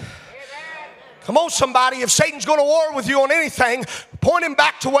 Come on, somebody. If Satan's going to war with you on anything, point him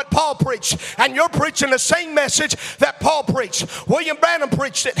back to what Paul preached. And you're preaching the same message that Paul preached. William Branham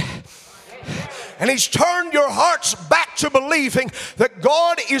preached it. And he's turned your hearts back to believing that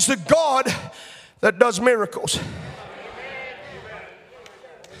God is the God that does miracles.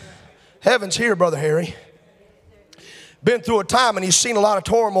 Heaven's here, Brother Harry. Been through a time and he's seen a lot of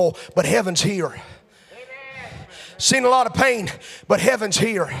turmoil, but heaven's here. Seen a lot of pain, but heaven's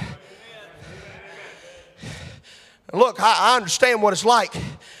here. Look, I understand what it's like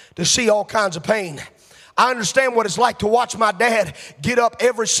to see all kinds of pain. I understand what it's like to watch my dad get up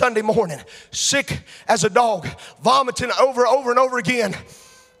every Sunday morning, sick as a dog, vomiting over and over again.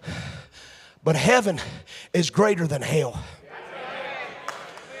 But heaven is greater than hell.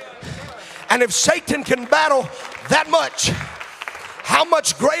 And if Satan can battle that much, how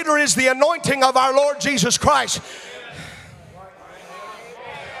much greater is the anointing of our Lord Jesus Christ?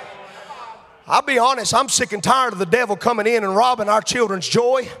 I'll be honest, I'm sick and tired of the devil coming in and robbing our children's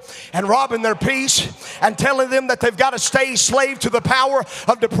joy and robbing their peace and telling them that they've got to stay slave to the power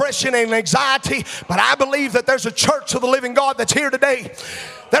of depression and anxiety. But I believe that there's a church of the living God that's here today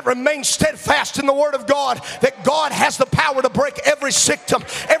that remains steadfast in the Word of God, that God has the power to break every symptom,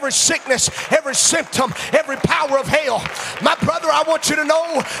 every sickness, every symptom, every power of hell. My brother, I want you to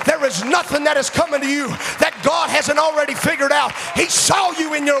know there is nothing that is coming to you that God hasn't already figured out. He saw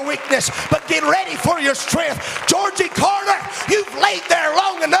you in your weakness, but get ready for your strength. Georgie Carter, you've laid there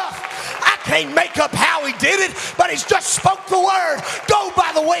long enough. I can't make up how he did it, but he's just spoke the word. Go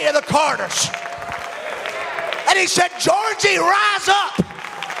by the way of the Carters. And he said, Georgie, rise up.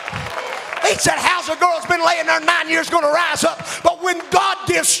 He said, how's a girl that's been laying there 9 years going to rise up? But when God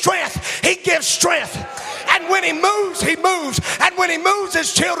gives strength, he gives strength. And when he moves, he moves. And when he moves,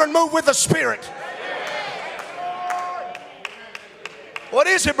 his children move with the Spirit. What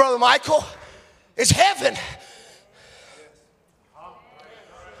is it, Brother Michael? It's heaven.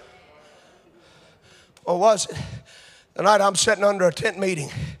 What was it? The night I'm sitting under a tent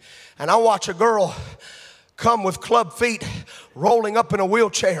meeting, and I watch a girl come with club feet rolling up in a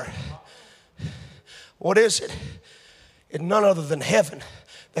wheelchair. What is it? It's none other than heaven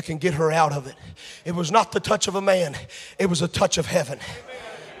that can get her out of it. It was not the touch of a man. It was a touch of heaven.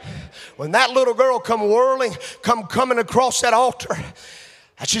 When that little girl come whirling, coming across that altar,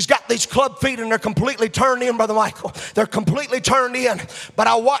 and she's got these club feet and they're completely turned in, Brother Michael. They're completely turned in. But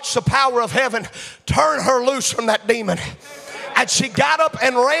I watched the power of heaven turn her loose from that demon. And she got up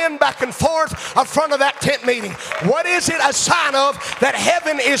and ran back and forth in front of that tent meeting. What is it a sign of? That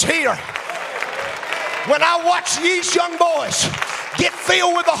heaven is here. When I watch these young boys get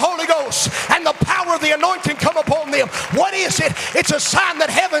filled with the Holy Ghost and the power of the anointing come upon them, what is it? It's a sign that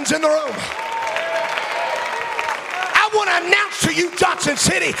heaven's in the room. I want to announce to you, Johnson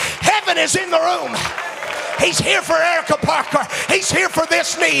City, heaven is in the room. He's here for Erica Parker. He's here for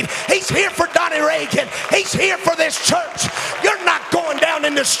this need. He's here for Donnie Reagan. He's here for this church. You're not going down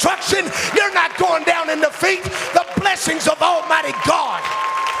in destruction. You're not going down in defeat. The blessings of Almighty God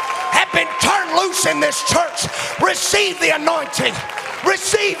have been turned loose in this church. Receive the anointing.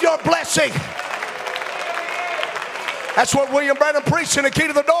 Receive your blessing. That's what William Branham preached in The Key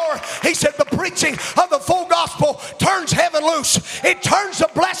to the Door. He said the preaching of the full gospel turns heaven loose. It turns the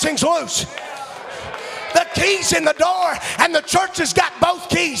blessings loose. The key's in the door, and the church has got both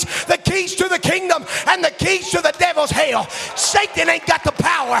keys. The keys to the kingdom and the keys to the devil's hell. Satan ain't got the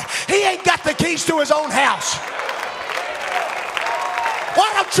power. He ain't got the keys to his own house.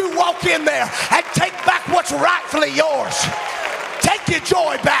 Why don't you walk in there and take back what's rightfully yours? Take your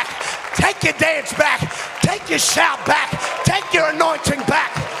joy back. Take your dance back. Take your shout back. Take your anointing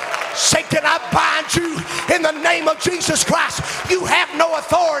back. Satan, I bind you in the name of Jesus Christ. You have no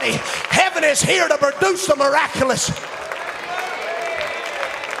authority. Heaven is here to produce the miraculous.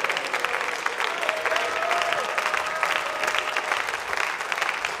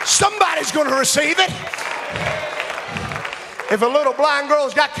 Somebody's going to receive it. If a little blind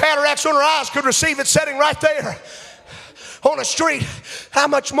girl's got cataracts on her eyes, could receive it sitting right there on the street, how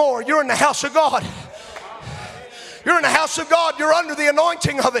much more? You're in the house of God. You're in the house of God. You're under the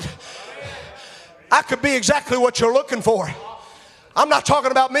anointing of it. I could be exactly what you're looking for. I'm not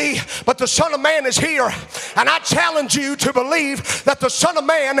talking about me, but the Son of Man is here. And I challenge you to believe that the Son of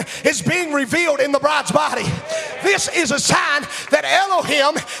Man is being revealed in the bride's body. This is a sign that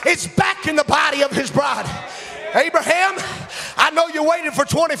Elohim is back in the body of his bride. Abraham, I know you waited for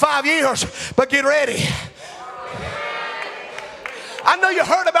 25 years, but get ready. I know you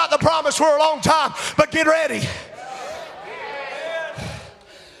heard about the promise for a long time, but get ready.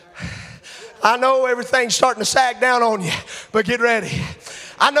 I know everything's starting to sag down on you, but get ready.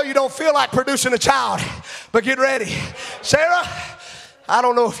 I know you don't feel like producing a child, but get ready. Sarah, I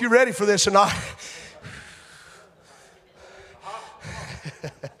don't know if you're ready for this or not,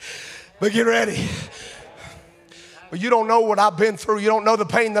 but get ready. But you don't know what I've been through. You don't know the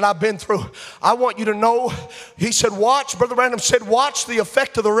pain that I've been through. I want you to know, he said, watch, Brother Branham said, watch the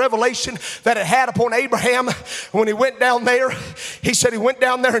effect of the revelation that it had upon Abraham when he went down there. He said he went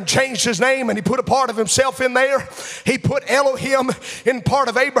down there and changed his name, and he put a part of himself in there. He put Elohim in part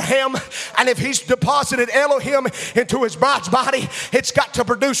of Abraham, and if he's deposited Elohim into his bride's body, it's got to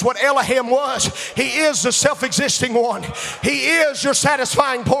produce what Elohim was. He is the self-existing one. He is your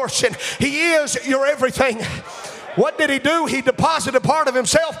satisfying portion. He is your everything. What did he do? He deposited part of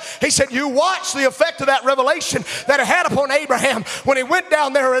himself. He said, you watch the effect of that revelation that it had upon Abraham. When he went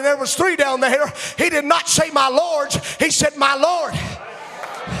down there and there was 3 down there, he did not say my lords. He said my Lord.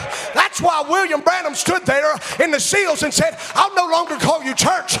 That's why William Branham stood there in the seals and said, I'll no longer call you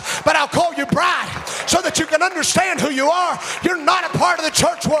church, but I'll call you bride, so that you can understand who you are. You're not a part of the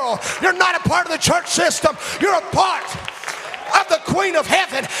church world. You're not a part of the church system. You're a part of the Queen of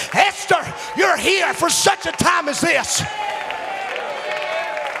Heaven. Esther, you're here for such a time as this.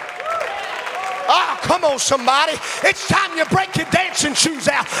 Oh, come on, somebody. It's time you break your dancing shoes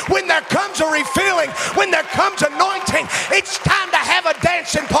out. When there comes a refilling, when there comes anointing, it's time to have a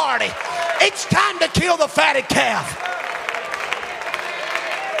dancing party. It's time to kill the fatted calf.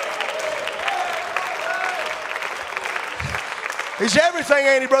 He's everything,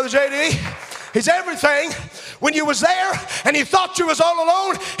 ain't he, Brother J.D.? He's everything. When you was there and you thought you was all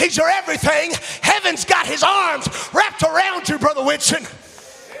alone, he's your everything. Heaven's got his arms wrapped around you, Brother Whitson.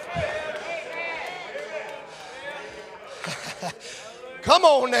 Come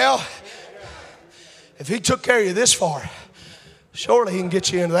on now. If he took care of you this far, surely he can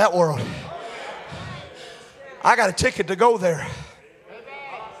get you into that world. I got a ticket to go there.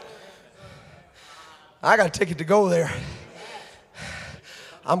 I got a ticket to go there.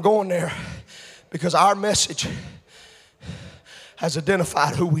 I'm going there because our message has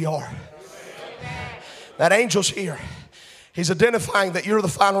identified who we are. That angel's here. He's identifying that you're the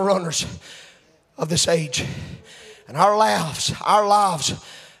final runners of this age. And our lives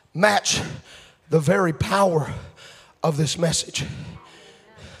match the very power of this message.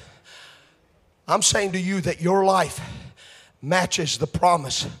 I'm saying to you that your life matches the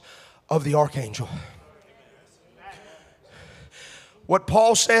promise of the archangel. What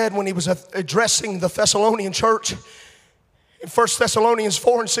Paul said when he was addressing the Thessalonian church in 1 Thessalonians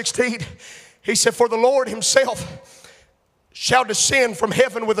 4:16, he said, for the Lord himself shall descend from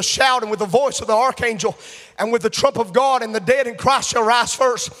heaven with a shout and with the voice of the archangel and with the trump of God, and the dead in Christ shall rise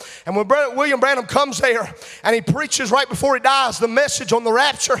first. And when William Branham comes there and he preaches right before he dies the message on the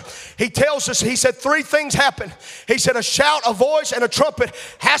rapture, he tells us, he said 3 things happen. He said a shout, a voice, and a trumpet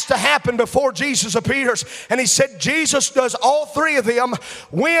has to happen before Jesus appears. And he said Jesus does all 3 of them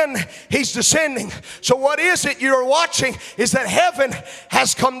when he's descending. So what is it you're watching is that heaven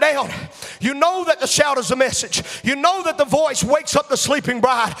has come down. You know that the shout is the message. You know that the voice wakes up the sleeping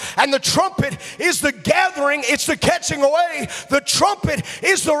bride. And the trumpet is the gathering. It's the catching away. The trumpet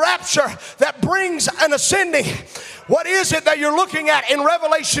is the rapture that brings an ascending. What is it that you're looking at in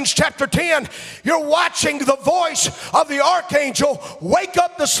Revelation chapter 10? You're watching the voice of the archangel wake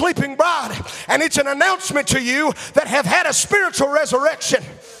up the sleeping bride. And it's an announcement to you that have had a spiritual resurrection,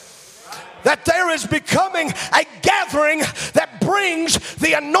 that there is becoming a gathering that brings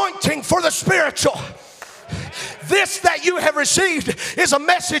the anointing for the spiritual. This that you have received is a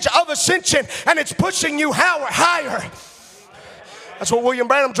message of ascension, and it's pushing you higher. That's what William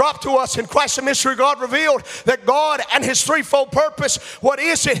Branham dropped to us in Christ the Mystery God Revealed, that God and his threefold purpose. What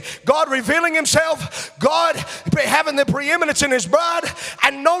is it? God revealing himself, God having the preeminence in his bride,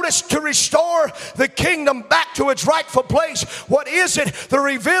 and notice, to restore the kingdom back to its rightful place. What is it? The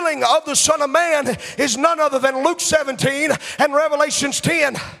revealing of the Son of Man is none other than Luke 17 and Revelation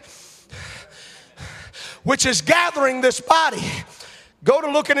 10, which is gathering this body. Go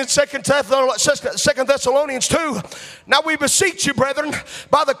to looking in 2 Thessalonians 2. Now we beseech you, brethren,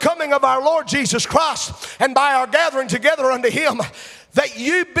 by the coming of our Lord Jesus Christ, and by our gathering together unto him, that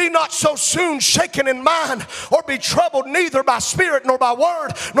ye be not so soon shaken in mind, or be troubled neither by spirit, nor by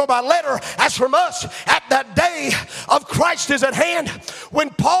word, nor by letter, as from us at that day of Christ is at hand. When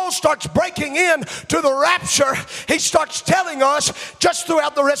Paul starts breaking in to the rapture, he starts telling us just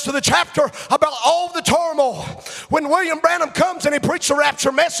throughout the rest of the chapter about all the turmoil. When William Branham comes and he preaches the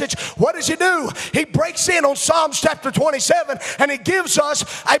rapture message, what does he do? He breaks in on Psalms chapter 27, and he gives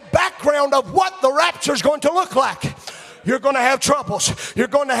us a background of what the rapture is going to look like. You're going to have troubles. You're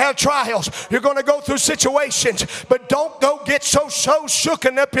going to have trials. You're going to go through situations. But don't go get so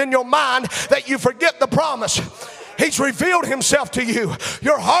shooken up in your mind that you forget the promise. He's revealed himself to you.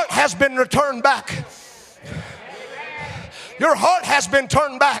 Your heart has been returned back. Your heart has been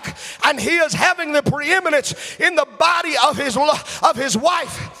turned back, and he is having the preeminence in the body of his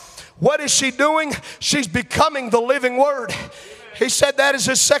wife. What is she doing? She's becoming the living word. He said that is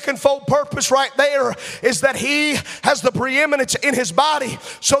his secondfold purpose right there, is that he has the preeminence in his body.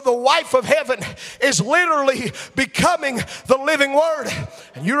 So the wife of heaven is literally becoming the living word.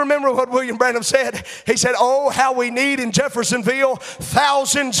 And you remember what William Branham said? He said, oh, how we need in Jeffersonville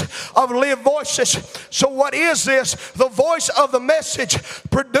thousands of live voices. So what is this? The voice of the message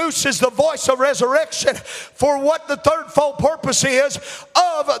produces the voice of resurrection. For what the third-fold purpose is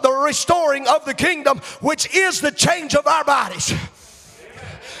of the restoring of the kingdom, which is the change of our bodies.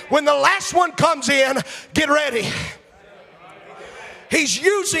 When the last one comes in, get ready. He's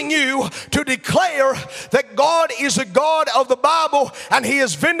using you to declare that God is a God of the Bible, and he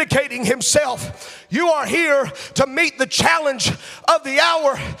is vindicating himself. You are here to meet the challenge of the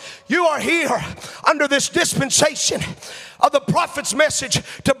hour. You are here under this dispensation of the prophet's message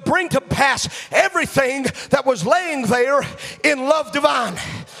to bring to pass everything that was laying there in love divine.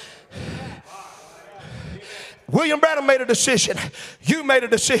 William Branham made a decision. You made a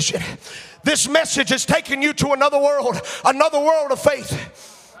decision. This message has taken you to another world of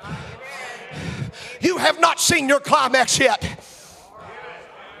faith. You have not seen your climax yet.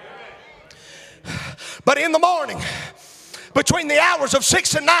 But in the morning, between the hours of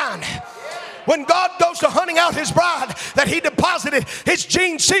 6 and 9, when God goes to hunting out his bride, that he deposited his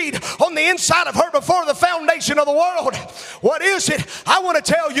gene seed on the inside of her before the foundation of the world. What is it? I want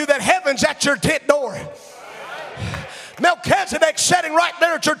to tell you that heaven's at your tent door. Melchizedek sitting right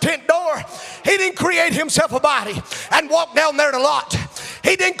there at your tent door. He didn't create himself a body and walk down there to Lot.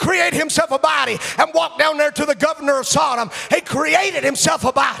 He didn't create himself a body and walk down there to the governor of Sodom. He created himself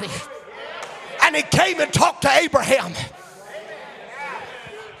a body. And he came and talked to Abraham.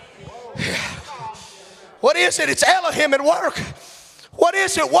 What is it? It's Elohim at work. What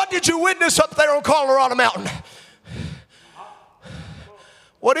is it? What did you witness up there on Colorado Mountain?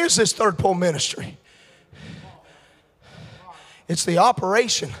 What is this third pole ministry? It's the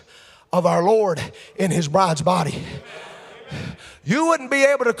operation of our Lord in his bride's body. You wouldn't be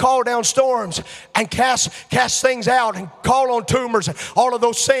able to call down storms and cast things out and call on tumors and all of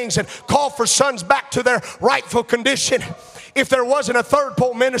those things and call for sons back to their rightful condition if there wasn't a third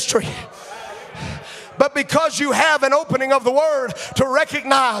pole ministry. But because you have an opening of the word to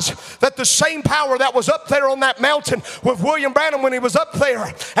recognize that the same power that was up there on that mountain with William Branham when he was up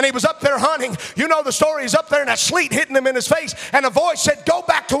there, and he was up there hunting, you know the story, he's up there and that sleet hitting him in his face, and a voice said, go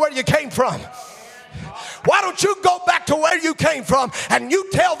back to where you came from. Why don't you go back to where you came from and you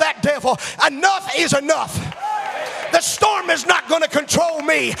tell that devil, enough is enough. The storm is not going to control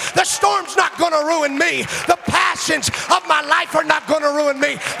me. The storm's not going to ruin me. The passions of my life are not going to ruin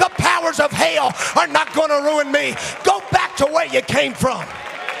me. The powers of hell are not going to ruin me. Go back to where you came from.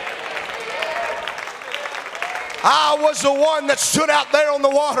 I was the one that stood out there on the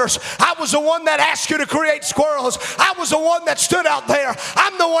waters. I was the one that asked you to create squirrels. I was the one that stood out there.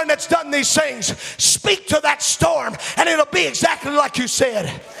 I'm the one that's done these things. Speak to that storm and it'll be exactly like you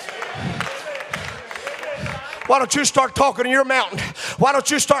said. Why don't you start talking to your mountain? Why don't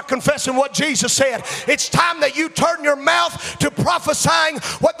you start confessing what Jesus said? It's time that you turn your mouth to prophesying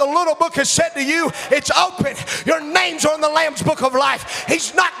what the little book has said to you. It's open. Your names are in the Lamb's book of life.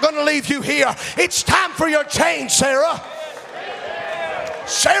 He's not going to leave you here. It's time for your change, Sarah.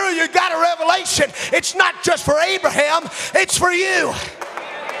 Sarah, you got a revelation. It's not just for Abraham. It's for you.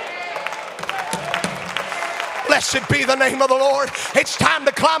 Blessed be the name of the Lord. It's time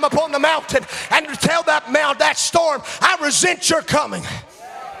to climb up on the mountain and to tell that storm, I resent your coming.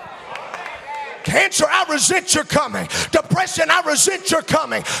 Cancer, I resent your coming. Depression, I resent your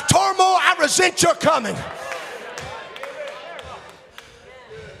coming. Turmoil, I resent your coming.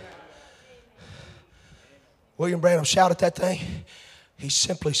 William Branham shouted that thing. He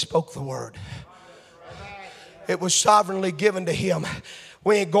simply spoke the word. It was sovereignly given to him.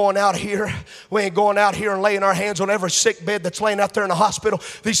 We ain't going out here. We ain't going out here and laying our hands on every sick bed that's laying out there in the hospital.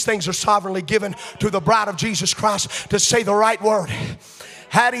 These things are sovereignly given to the bride of Jesus Christ to say the right word.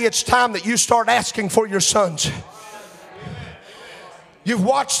 Hattie, it's time that you start asking for your sons. You've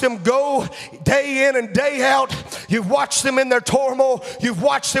watched them go day in and day out. You've watched them in their turmoil. You've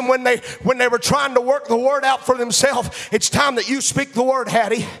watched them when they were trying to work the word out for themselves. It's time that you speak the word,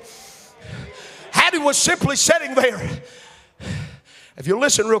 Hattie. Hattie was simply sitting there. If you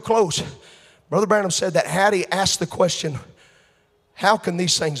listen real close, Brother Branham said that Hattie asked the question, how can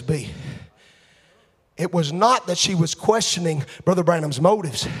these things be? It was not that she was questioning Brother Branham's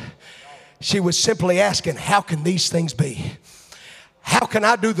motives. She was simply asking, how can these things be? How can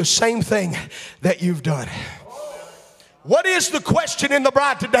I do the same thing that you've done? What is the question in the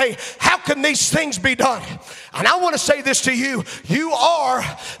bride today? How can these things be done? And I want to say this to you. You are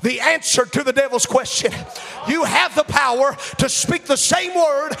the answer to the devil's question. You have the power to speak the same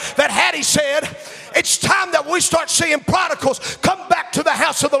word that Hattie said. It's time that we start seeing prodigals come back to the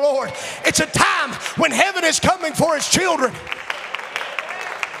house of the Lord. It's a time when heaven is coming for his children.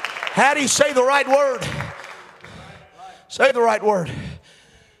 Hattie, say the right word. Say the right word.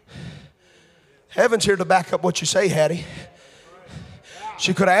 Heaven's here to back up what you say, Hattie.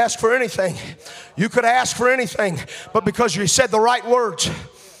 She could have asked for anything. You could have asked for anything. But because you said the right words,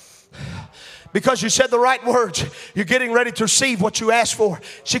 you're getting ready to receive what you asked for.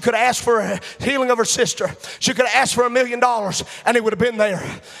 She could have asked for a healing of her sister. She could have asked for $1 million and it would have been there.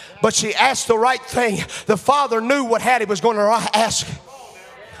 But she asked the right thing. The Father knew what Hattie was going to ask.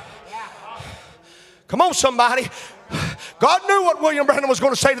 Come on, somebody. God knew what William Branham was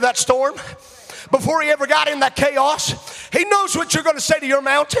going to say to that storm. Before he ever got in that chaos, he knows what you're going to say to your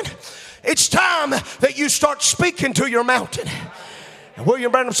mountain. It's time that you start speaking to your mountain. And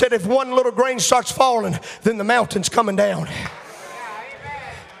William Branham said, if one little grain starts falling, then the mountain's coming down.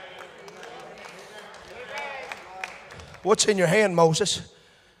 What's in your hand, Moses?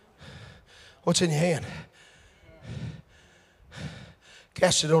 What's in your hand?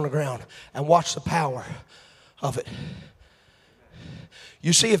 Cast it on the ground and watch the power of it.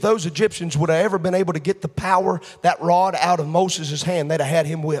 You see, if those Egyptians would have ever been able to get the power, that rod out of Moses' hand, they'd have had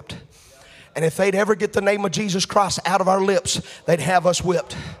him whipped. And if they'd ever get the name of Jesus Christ out of our lips, they'd have us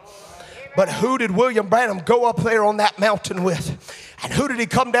whipped. But who did William Branham go up there on that mountain with? And who did he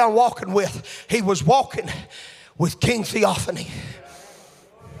come down walking with? He was walking with King Theophany.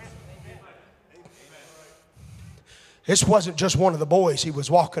 This wasn't just one of the boys he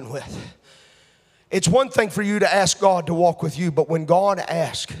was walking with. It's one thing for you to ask God to walk with you, but when God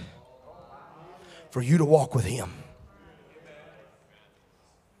asks for you to walk with him.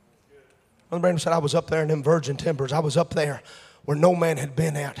 Brother Branham said, I was up there in them virgin timbers. I was up there where no man had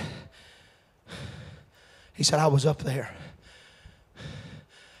been at. He said, I was up there.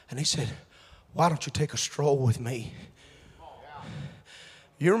 And he said, why don't you take a stroll with me?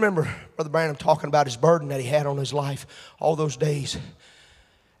 You remember Brother Branham talking about his burden that he had on his life all those days.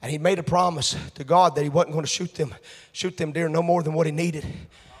 And he made a promise to God that he wasn't going to shoot them deer no more than what he needed.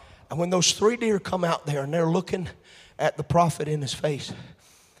 And when those 3 deer come out there and they're looking at the prophet in his face,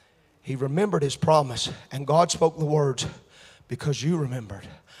 he remembered his promise. And God spoke the words, because you remembered.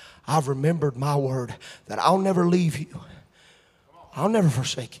 I've remembered my word that I'll never leave you. I'll never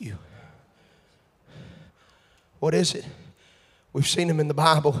forsake you. What is it? We've seen him in the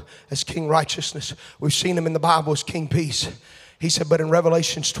Bible as King Righteousness. We've seen him in the Bible as King Peace. He said, but in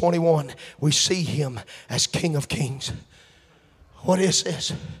Revelations 21, we see him as King of Kings. What is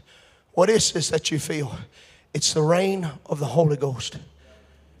this? What is this that you feel? It's the reign of the Holy Ghost.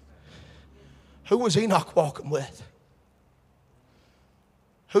 Who was Enoch walking with?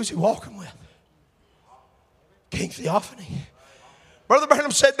 Who's he walking with? King Theophany. Brother Branham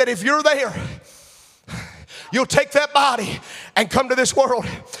said that if you're there, you'll take that body and come to this world.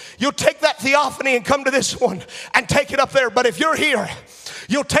 You'll take that theophany and come to this one and take it up there. But if you're here,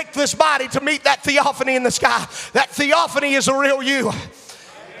 you'll take this body to meet that theophany in the sky. That theophany is a real you.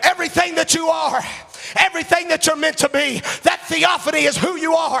 Everything that you are, everything that you're meant to be, that theophany is who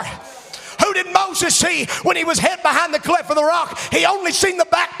you are. Who did Moses see when he was hid behind the cleft of the rock? He only seen the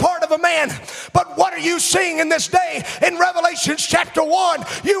back part of a man. But what are you seeing in this day? In Revelation chapter 1,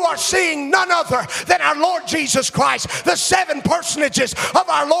 you are seeing none other than our Lord Jesus Christ. The 7 personages of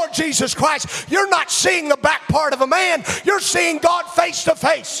our Lord Jesus Christ. You're not seeing the back part of a man. You're seeing God face to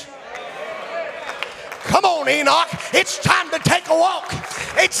face. Come on, Enoch. It's time to take a walk.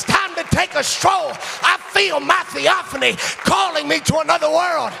 It's time to take a stroll. I feel my theophany calling me to another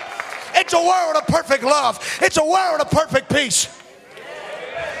world. It's a world of perfect love. It's a world of perfect peace.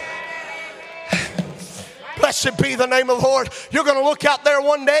 Blessed be the name of the Lord. You're going to look out there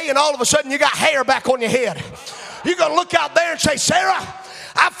one day and all of a sudden you got hair back on your head. You're going to look out there and say, Sarah,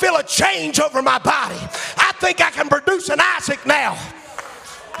 I feel a change over my body. I think I can produce an Isaac now.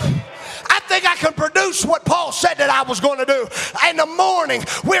 I think I can produce what Paul said that I was going to do. In the morning,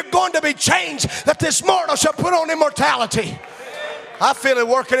 we're going to be changed, that this mortal shall put on immortality. I feel it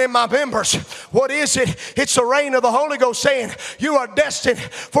working in my members. What is it? It's the reign of the Holy Ghost saying, you are destined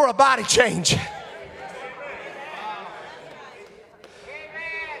for a body change.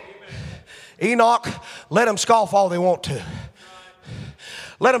 Enoch, let them scoff all they want to.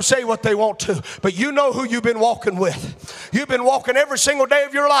 Let them say what they want to. But you know who you've been walking with. You've been walking every single day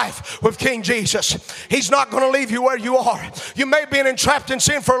of your life with King Jesus. He's not going to leave you where you are. You may be entrapped in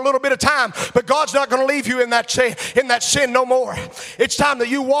sin for a little bit of time, but God's not going to leave you in that sin no more. It's time that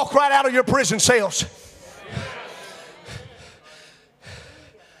you walk right out of your prison cells.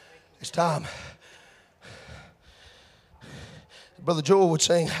 It's time. Brother Joel would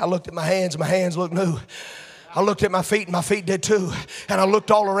sing, I looked at my hands looked new. I looked at my feet and my feet did too. And I looked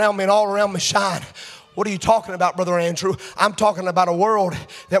all around me and all around me shine. What are you talking about, Brother Andrew? I'm talking about a world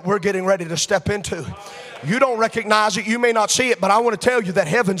that we're getting ready to step into. You don't recognize it, you may not see it, but I want to tell you that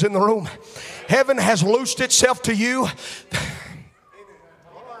heaven's in the room. Heaven has loosed itself to you.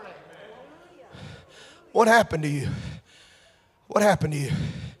 What happened to you? What happened to you?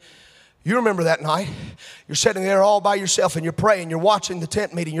 You remember that night. You're sitting there all by yourself and you're praying. You're watching the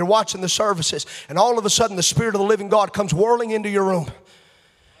tent meeting. You're watching the services. And all of a sudden the Spirit of the living God comes whirling into your room.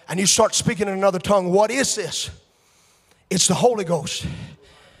 And you start speaking in another tongue. What is this? It's the Holy Ghost.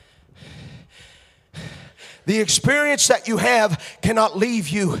 The experience that you have cannot leave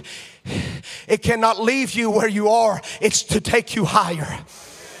you. It cannot leave you where you are. It's to take you higher.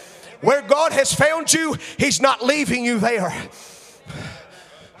 Where God has found you, He's not leaving you there.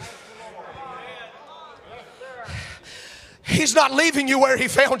 He's not leaving you where He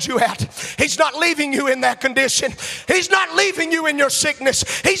found you at. He's not leaving you in that condition. He's not leaving you in your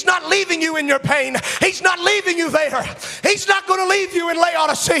sickness. He's not leaving you in your pain. He's not leaving you there. He's not going to leave you in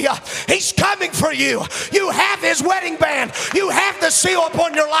Laodicea. He's coming for you. You have His wedding band. You have the seal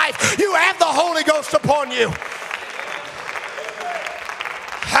upon your life. You have the Holy Ghost upon you.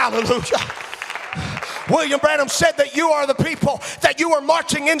 Hallelujah. William Branham said that you are the people, that you are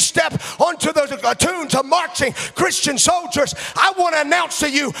marching in step onto the tunes of marching Christian soldiers. I want to announce to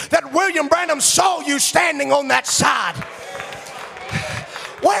you that William Branham saw you standing on that side.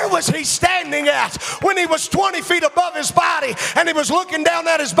 Where was he standing at when he was 20 feet above his body and he was looking down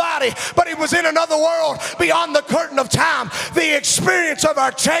at his body, but he was in another world beyond the curtain of time? The experience of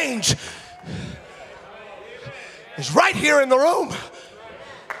our change is right here in the room.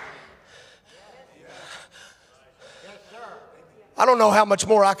 I don't know how much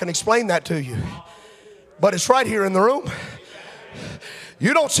more I can explain that to you, but it's right here in the room.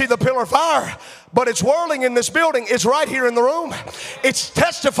 You don't see the pillar of fire, but it's whirling in this building. It's right here in the room. It's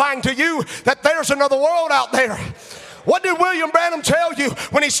testifying to you that there's another world out there. What did William Branham tell you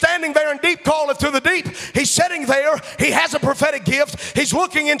when he's standing there in deep calleth to the deep? He's sitting there. He has a prophetic gift. He's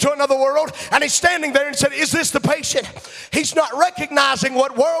looking into another world, and he's standing there and said, is this the patient? He's not recognizing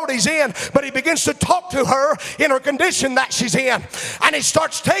what world he's in, but he begins to talk to her in her condition that she's in. And he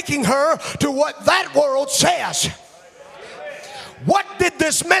starts taking her to what that world says. What did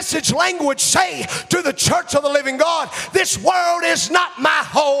this message language say to the church of the living God? This world is not my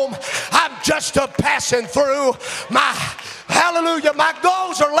home. I'm just a passing through. Hallelujah, my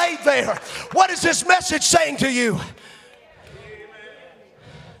goals are laid there. What is this message saying to you?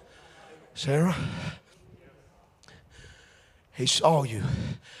 Sarah, He saw you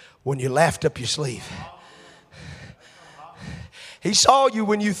when you laughed up your sleeve. He saw you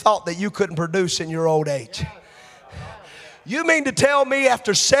when you thought that you couldn't produce in your old age. You mean to tell me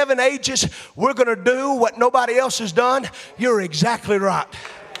after 7 ages we're going to do what nobody else has done? You're exactly right.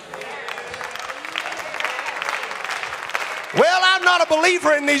 Well, I'm not a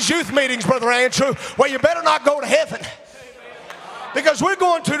believer in these youth meetings, Brother Andrew. Well, you better not go to heaven. Because we're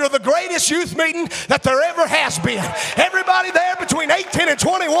going to the greatest youth meeting that there ever has been. Everybody there between 18 and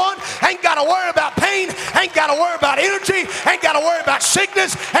 21 ain't got to worry about pain, ain't got to worry about energy, ain't got to worry about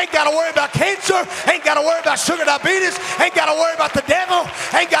sickness, ain't got to worry about cancer, ain't got to worry about sugar diabetes, ain't got to worry about the devil,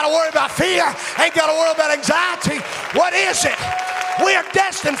 ain't got to worry about fear, ain't got to worry about anxiety. What is it? We are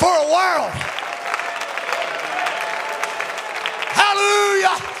destined for a world.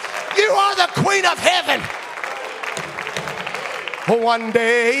 Hallelujah. You are the Queen of Heaven. One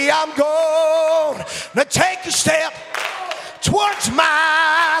day I'm going to take a step towards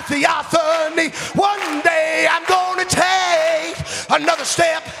my theophany. One day I'm going to take another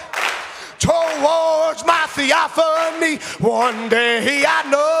step towards my theophany. One day I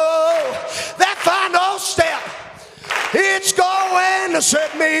know that final step, it's going to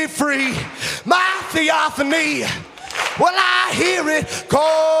set me free. My theophany, well, I hear it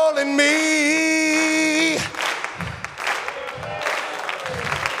calling me.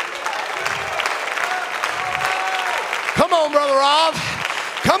 Come on, Brother Rob.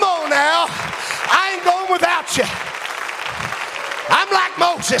 Come on now. I ain't going without you. I'm like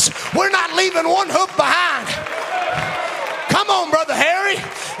Moses. We're not leaving one hoof behind. Come on, Brother Harry.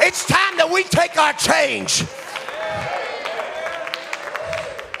 It's time that we take our change.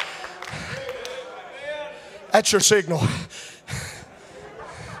 That's your signal.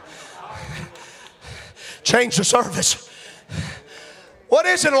 Change the service. What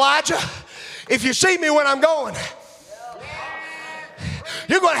is it, Elijah? If you see me when I'm going,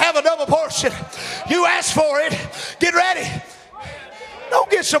 you're going to have a double portion. You asked for it. Get ready. Don't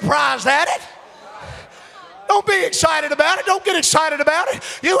get surprised at it. Don't be excited about it. Don't get excited about it.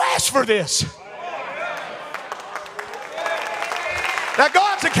 You asked for this. Now,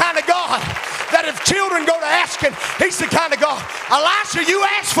 God's the kind of God that if children go to asking, He's the kind of God. Elisha, you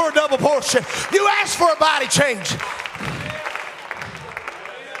asked for a double portion. You asked for a body change.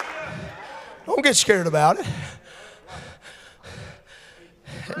 Don't get scared about it.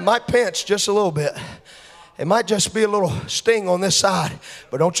 It might pinch just a little bit. It might just be a little sting on this side,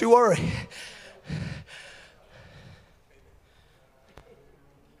 but don't you worry.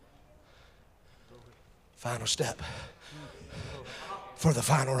 Final step for the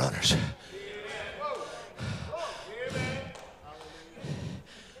final runners.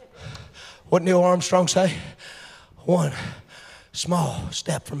 What Neil Armstrong say? One small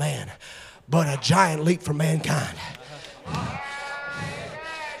step for man, but a giant leap for mankind.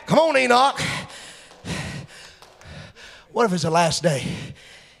 Come on, Enoch. What if it's the last day?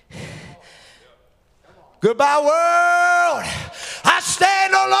 Goodbye, world. I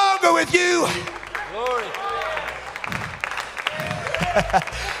stand no longer with you. Glory.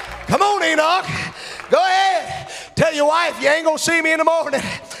 Come on, Enoch. Go ahead. Tell your wife you ain't going to see me in the morning.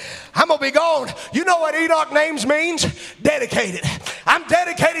 I'm going to be gone. You know what Enoch names means? Dedicated. I'm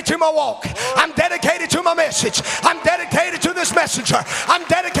dedicated to my walk. I'm dedicated to my message. I'm dedicated to this messenger. I'm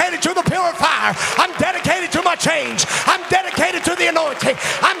dedicated to the pillar of fire. I'm dedicated to my change. I'm dedicated to the anointing.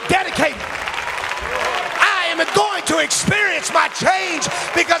 I'm dedicated. I am going to experience my change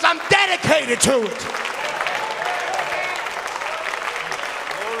because I'm dedicated to it.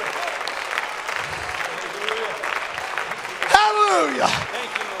 Hallelujah.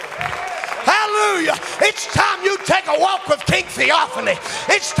 Hallelujah. It's time you take a walk with King Theophany.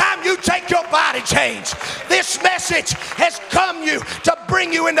 It's time you take your body change. This message has come you to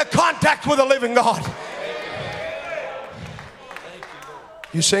bring you into contact with the living God.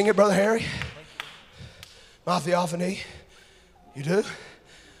 You sing it, Brother Harry? My Theophany? You do?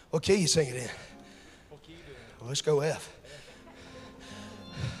 What key you sing it in? Well, let's go F.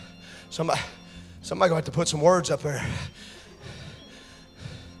 Somebody gonna have to put some words up there.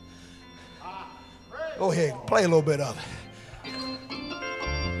 Go ahead, play a little bit of it.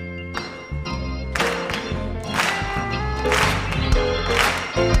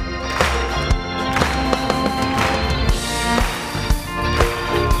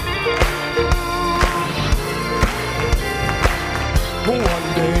 One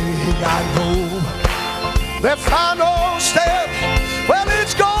day I know that final step, well,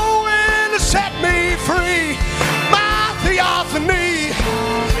 it's going to set me free. My Theophany,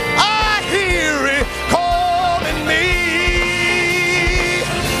 I hear it calling me,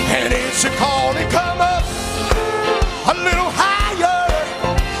 and it's a call to come up a little higher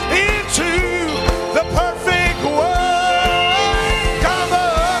into the perfect world. Come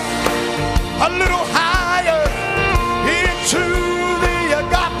up a little higher into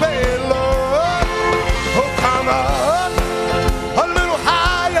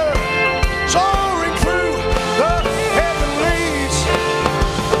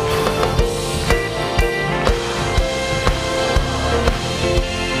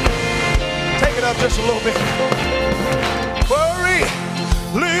just a little bit. Worry,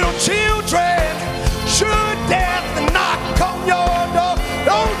 little children, should death knock on your door,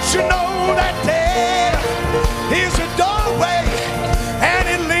 don't you know that death is a doorway and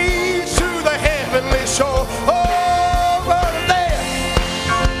it leads to the heavenly shore. Over there,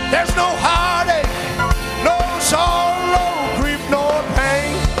 there's no heartache, no sorrow, grief, nor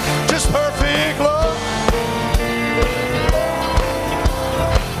pain, just perfect love.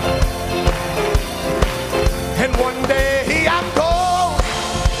 And one day I'm going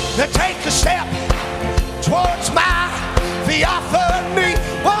to take a step towards my Theophany.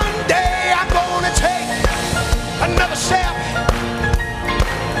 One day I'm going to take another step.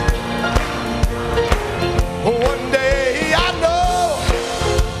 One day I know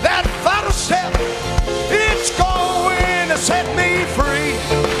that final step, it's going to set me free.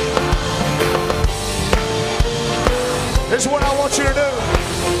 This is what I want you to do.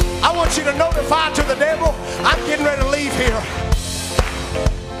 I want you to notify to the devil, I'm getting ready to leave here.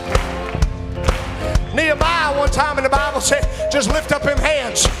 Nehemiah one time in the Bible said, just lift up them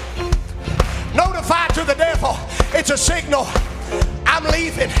hands. Notify to the devil, it's a signal, I'm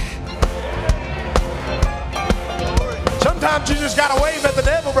leaving. Sometimes you just got to wave at the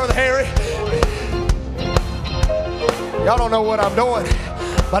devil, Brother Harry. Y'all don't know what I'm doing,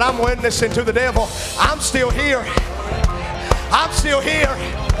 but I'm witnessing to the devil. I'm still here. I'm still here.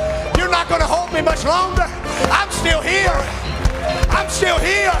 You're not going to hold me much longer. I'm still here. I'm still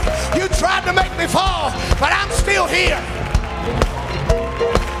here. You tried to make me fall, but I'm still here.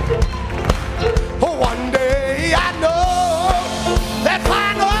 One day I know that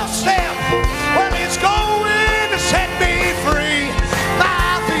final step, well, it's going to set me free.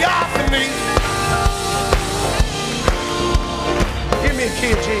 My theophany. Give me a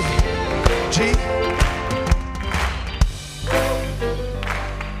key, G.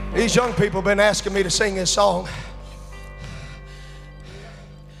 These young people have been asking me to sing this song.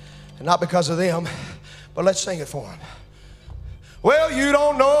 And not because of them, but let's sing it for them. Well, you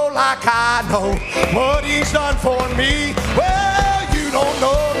don't know like I know what he's done for me. Well, you don't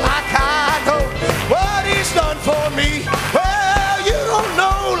know like I know what he's done for me. Well, you don't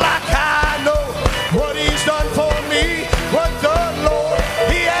know like I know what he's done for me. What the Lord,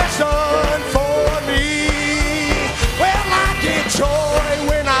 he has done for me. Well, I get joy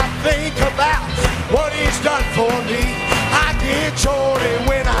when I think about what he's done for me. I get joy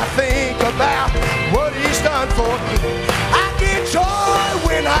when I think about what he's done for me. I get joy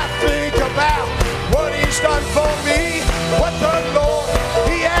when I think about what he's done for me. What the Lord,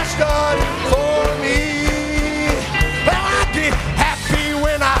 he has done for me. Well, I get happy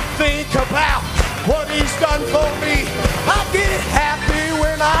when I think about what he's done for me. I get happy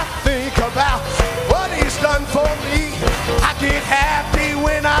when I think about what he's done for me. I get happy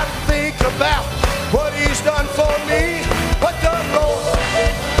when I think about what he's done for me. What the Lord,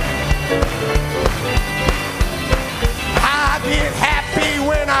 I get happy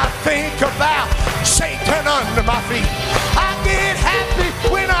when I think about Satan under my feet. I get happy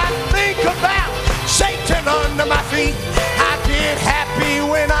when I think about Satan under my feet. I get happy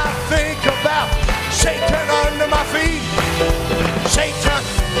when I think about Satan under my feet. Satan.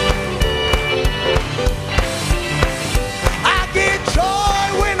 I get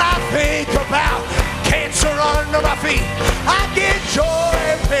joy when I think about cancer under my feet. I get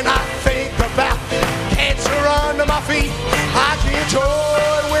joy when I think about cancer under my feet. I get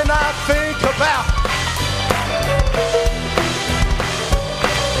joy when I think about.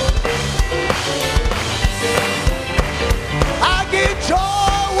 I get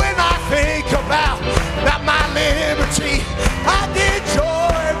joy when I think about my liberty. I get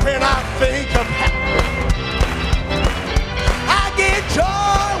joy when I think about. I get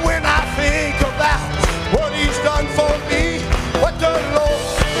joy when I think about what he's done for me. What the Lord.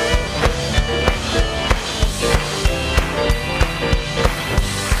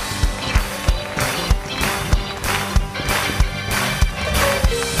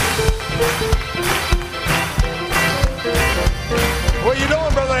 What are you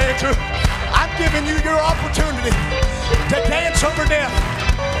doing, Brother Andrew? I'm giving you your opportunity to dance over death.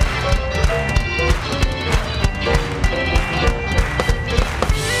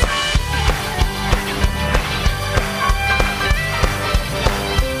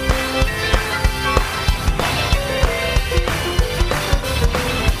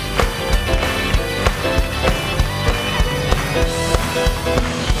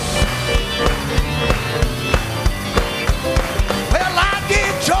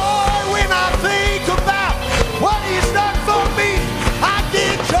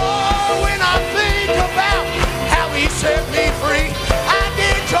 Set me free. I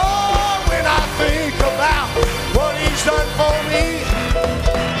get joy when I think about what he's done for me.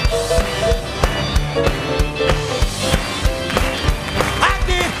 I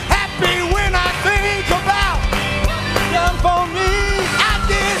get happy when I think about what he's done for me. I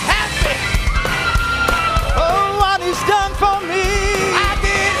get happy. Oh, what he's done for me. I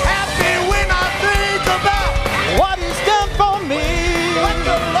get happy when I think about what he's done for me. What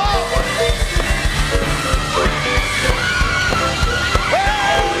the Lord.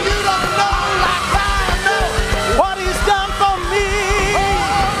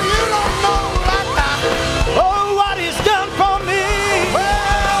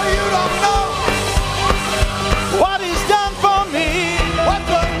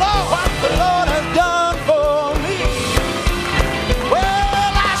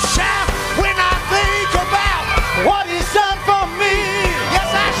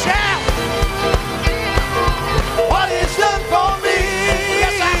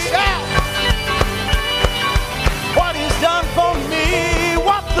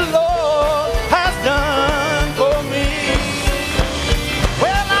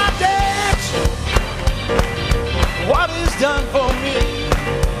 Done for me.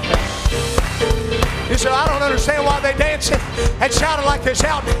 You said, I don't understand why they dancing and shouting like they're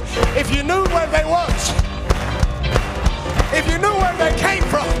shouting. If you knew where they was, If you knew where they came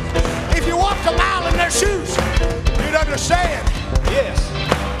from, if you walked a mile in their shoes, you'd understand. Yes.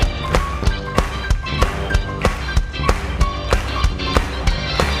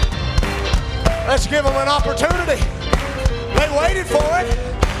 Let's give them an opportunity. They waited for it.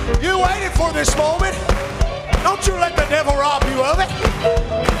 You waited for this moment. Don't you let the devil rob you of it.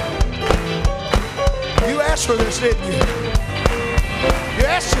 You asked for this, didn't you? You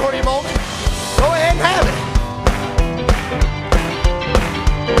asked for a moment. Go ahead and have it.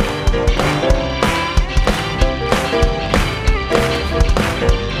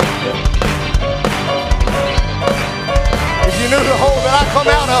 If you knew the hole that I come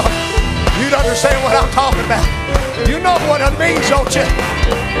out of, you'd understand what I'm talking about. You know what it means, don't you?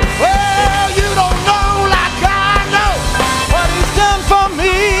 Well, you don't know like I know what He's done for me.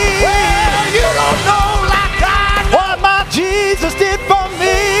 Well, you don't know like I know what my Jesus did for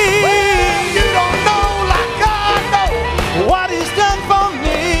me. Well, you don't know like I know what He's done for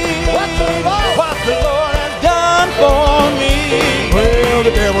me. What the Lord has done for me. Well,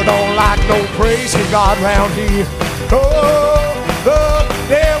 the devil don't like no praising God round here. Oh, the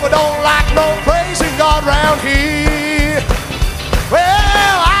devil don't like no praising God round here.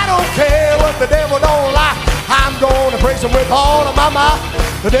 Well, I don't care what the devil don't like. I'm gonna praise Him with all of my might.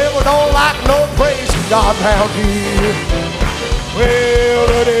 The devil don't like no praising God round here. Well,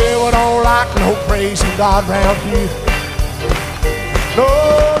 the devil don't like no praising God round here. No,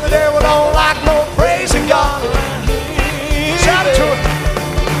 the devil don't like no praising God round here. Shout it to Him.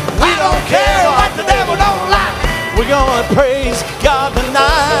 I don't care what the devil don't like. We're gonna praise God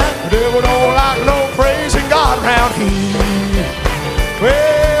tonight. The devil don't like no praising God around here.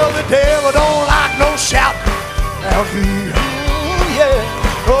 Well, the devil don't like no shouting around here. Ooh,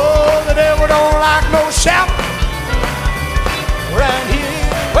 yeah. Oh, the devil don't like no shouting around here.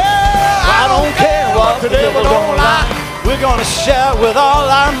 Well, I don't care what the devil don't like. We're gonna shout with all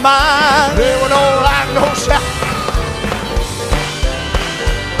our might. The devil don't like no shouting.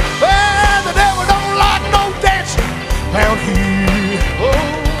 Well, the devil don't like no dancing around here.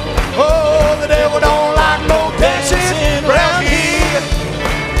 Oh, the devil don't like no dancing around here.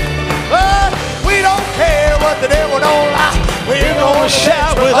 But we don't care what the devil don't like. We're gonna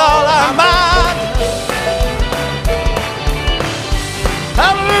shout with all our might.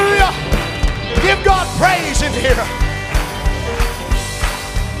 Hallelujah. Give God praise in here.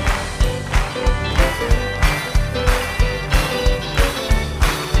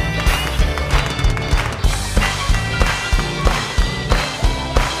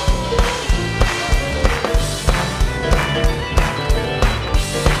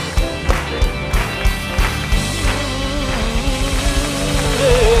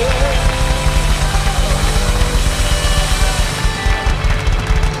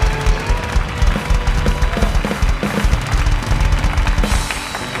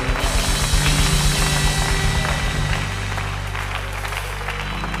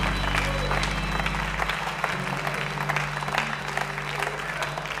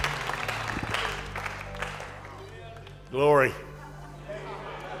 Glory.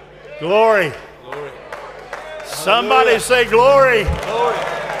 Glory. Glory. Somebody say glory. Glory.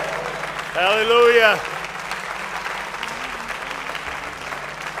 Hallelujah.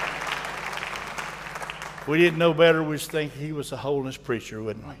 If we didn't know better, we'd think he was a holiness preacher,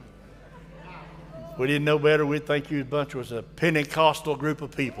 wouldn't we? If we didn't know better, we'd think you bunch was a Pentecostal group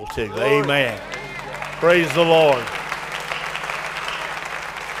of people too. Glory. Amen. Praise the Lord.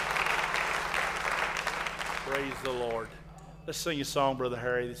 Praise the Lord. Let's sing a song, Brother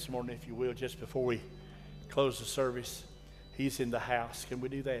Harry, this morning, if you will, just before we close the service. He's in the house. Can we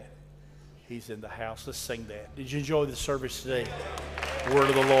do that? He's in the house. Let's sing that. Did you enjoy the service today? Word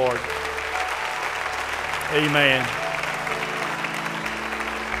of the Lord. Amen.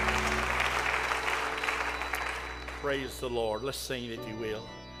 Praise the Lord. Let's sing it, if you will.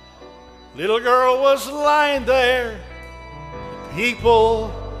 Little girl was lying there.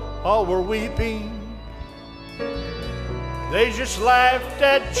 People all were weeping. They just laughed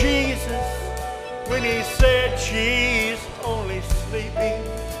at Jesus when he said she's only sleeping.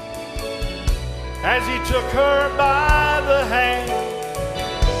 As he took her by the hand,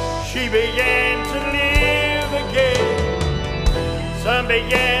 she began to live again. Some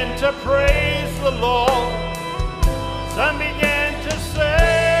began to praise the Lord. Some began to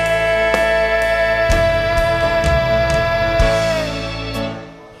say,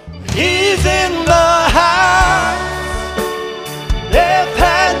 He's in the house. Death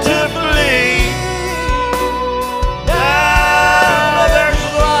had to flee. Now there's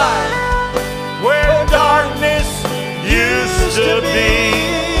light where darkness used to be.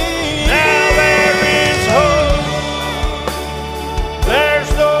 Now there is hope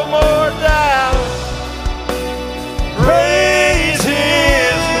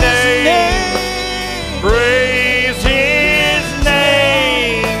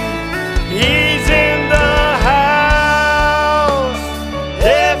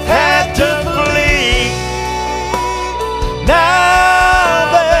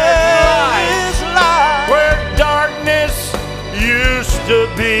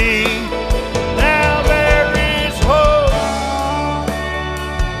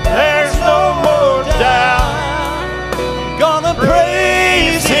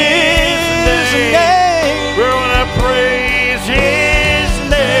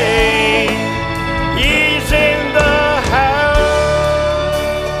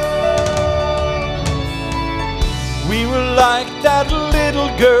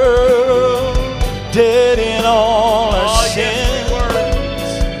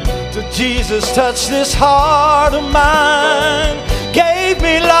Jesus touched this heart of mine, gave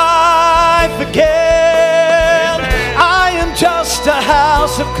me life again. I am just a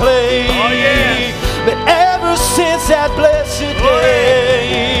house of clay, but ever since that blessed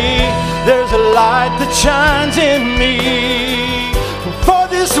day, there's a light that shines in me for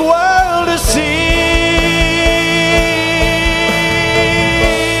this world to see.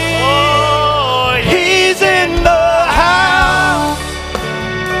 Oh, he's in the house.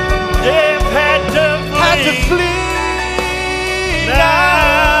 Death had to flee.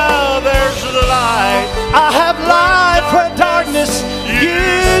 Now there's light. I have life where darkness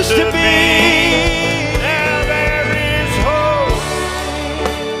used to be. Now there is hope.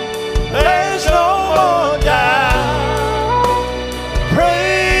 There's no more doubt.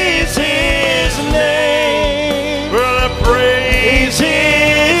 Praise His name. Brother, praise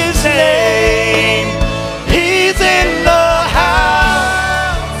His name. He's in the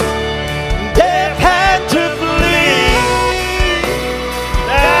house. Death had to flee.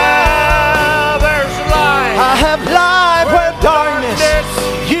 Now there's light. I have life where darkness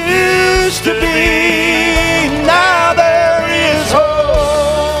used to be. Now there is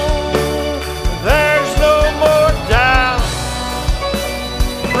hope. There's no more doubt.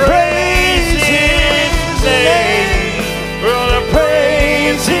 Praise His name. Brother,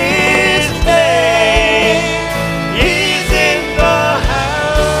 Praise His name. He's in the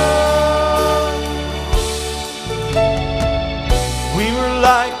house. We were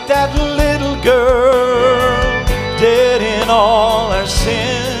like that little girl, dead in all our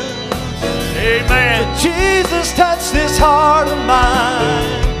sins. amen. Jesus touched this heart of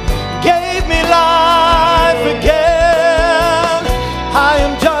mine, gave me life again. I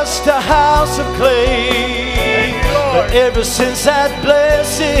am just a house of clay, but ever since that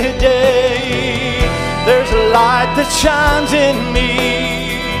blessed day, there's a light that shines in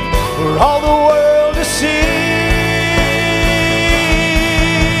me for all the world to see.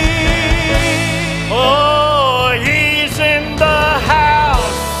 Oh, he's in the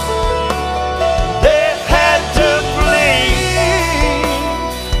house. Death had to flee.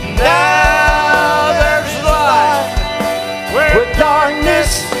 Now there's light where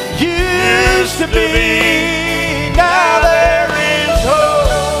darkness used to be. Now there is hope.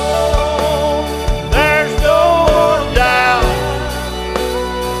 There's no more doubt.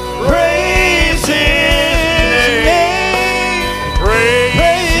 Praise His name.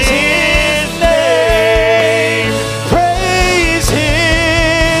 Praise His name. Praise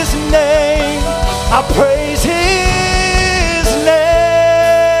His name. I praise His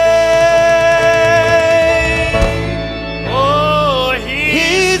name. Oh,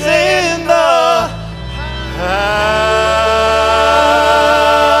 He's in the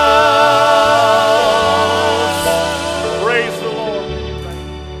house. praise the Lord.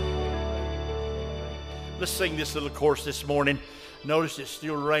 Let's sing this little chorus this morning. Notice it's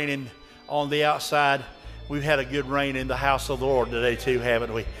still raining on the outside. We've had a good rain in the house of the Lord today too,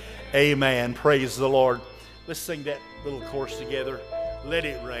 haven't we? Amen. Praise the Lord. Let's sing that little chorus together. Let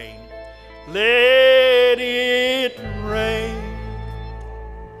it rain. Let it rain.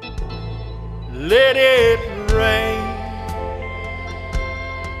 Let it rain.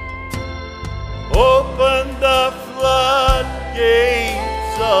 Open the floodgates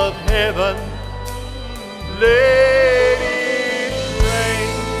of heaven. Let it rain.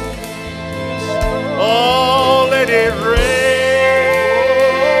 Oh, let it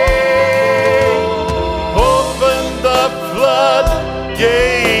rain. Open the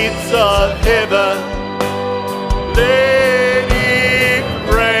floodgates of heaven. Let it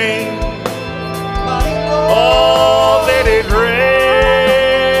rain. Oh, let it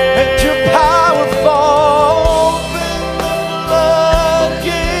rain. Let your power fall. Open the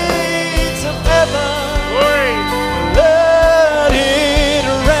floodgates of heaven. Rain. Let it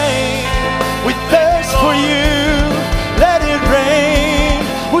rain. We thirst for you. Let it rain.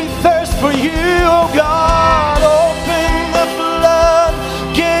 We thirst for you, oh God. Open the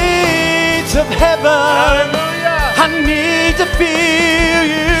floodgates of heaven. Hallelujah. I need to feel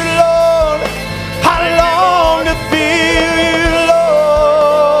you, Lord. I long to feel you,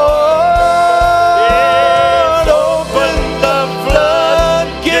 Lord. Open the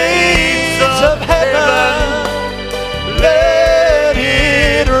floodgates of heaven. Let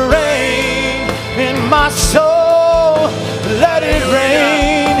it rain in my soul. Let it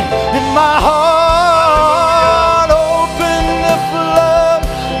rain in my heart. Open the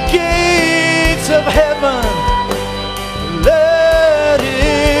floodgates of heaven. Let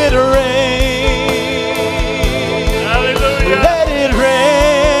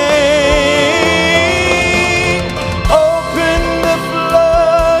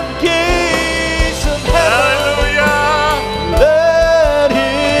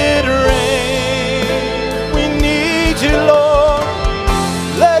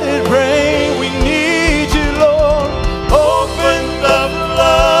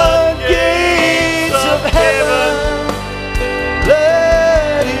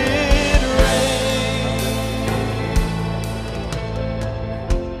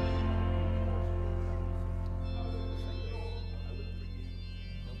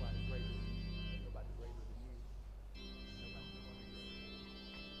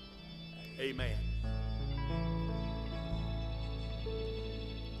Amen.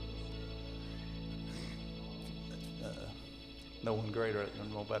 No one greater,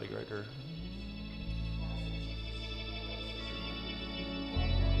 nobody greater.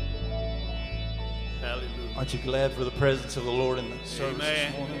 Hallelujah. Aren't you glad for the presence of the Lord in the service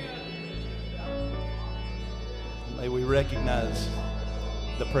Amen. this morning? May we recognize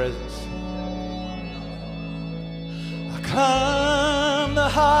the presence. I climbed the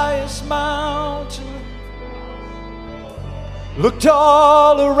highest mountain, looked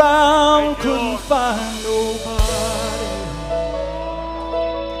all around, Thank you, couldn't Lord. find nobody.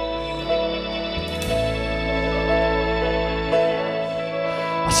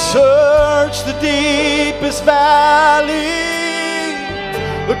 I searched the deepest valley,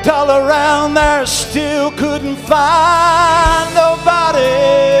 looked all around there, still couldn't find nobody.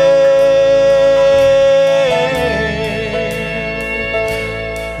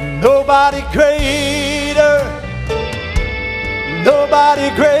 Nobody greater, nobody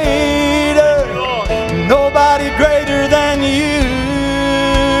greater, nobody greater than you.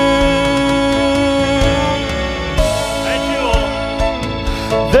 Thank you, Lord.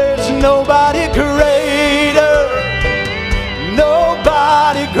 There's nobody greater,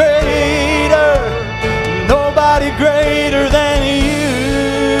 nobody greater, nobody greater than you.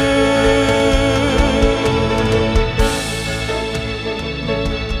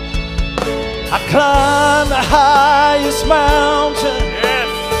 I climbed the highest mountain, Yes.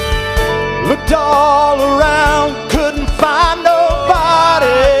 looked all around, couldn't find nobody.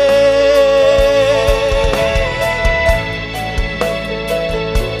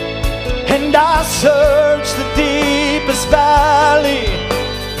 And I searched the deepest valley,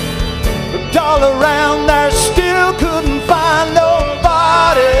 looked all around there, still couldn't find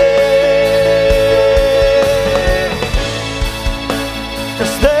nobody.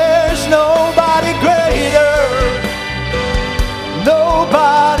 'Cause there's nobody greater,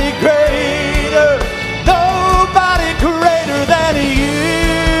 nobody greater, nobody greater than you.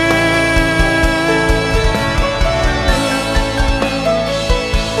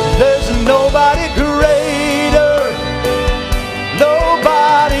 There's nobody greater,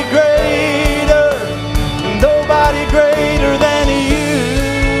 nobody greater, nobody greater than you.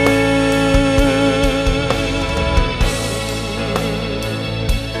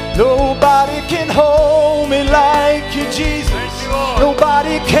 Nobody can hold me like you, Jesus. Thank you, Lord.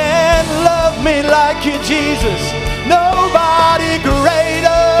 Nobody can love me like you, Jesus. Nobody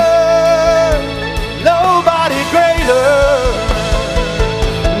greater, nobody greater.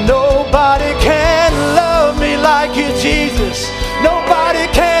 Nobody can love me like you, Jesus. Nobody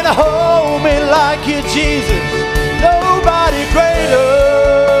can hold me like you, Jesus. Nobody greater.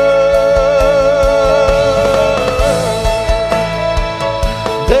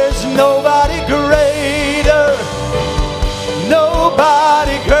 There's nobody greater,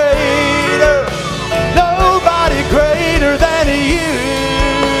 nobody greater, nobody greater than you.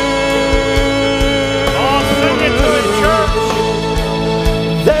 Oh, sing it to the church.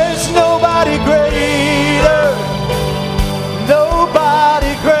 There's nobody greater,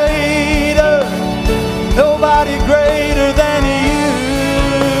 nobody greater, nobody greater than you.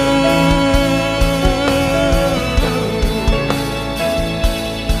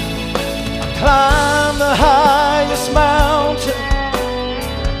 Climbed the highest mountain,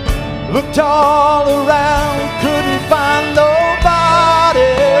 looked all around, couldn't find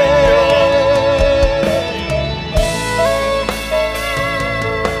nobody.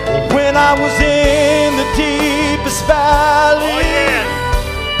 When I was in the deepest valley, Oh, yes.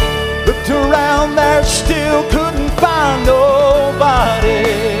 looked around there, still couldn't find nobody.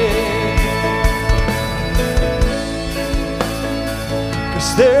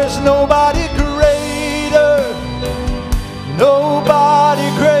 'Cause there's nobody greater, nobody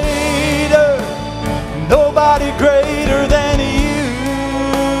greater, nobody greater than you.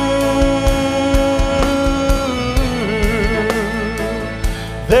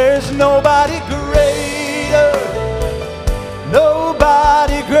 There's nobody greater,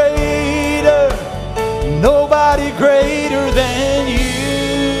 nobody greater, nobody greater than you.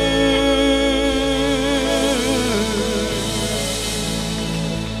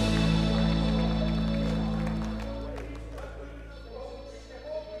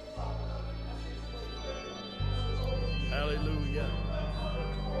 Hallelujah.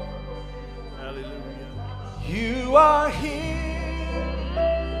 Hallelujah. You are here,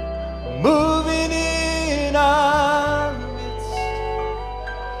 moving in our midst.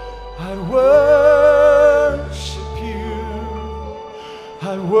 I worship you, I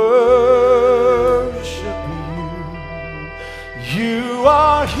worship you. You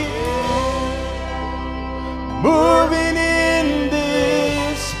are here,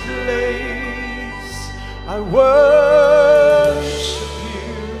 worship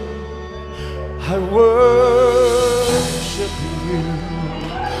you. I worship you.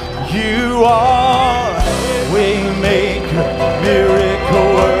 You are waymaker, miracle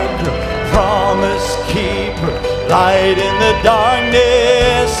worker, promise keeper, light in the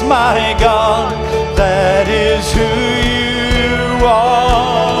darkness, my God, that is who you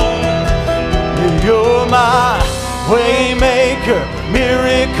are. You're my waymaker,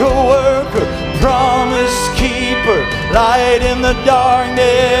 miracle worker, promise keeper, light in the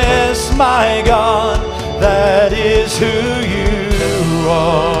darkness, my God, that is who you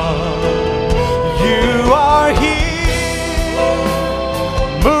are. You are here,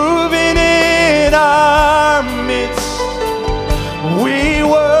 moving in our midst. We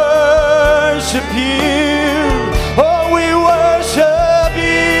worship you. Oh, we worship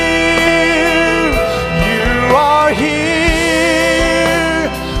you. You are here,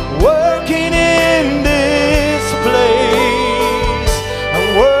 working in this place. I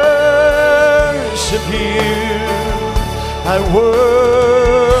worship you. I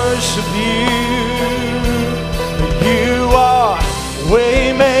worship you. You are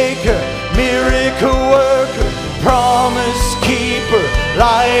waymaker, miracle worker, promise keeper,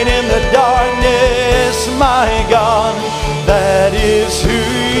 light in the darkness, my God, that is who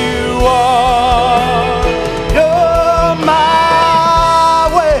you are. You're my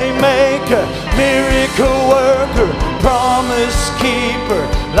waymaker, miracle worker, promise keeper,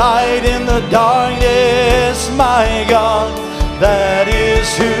 light in the darkness, my God, that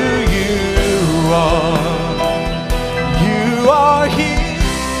is who you are. You are here,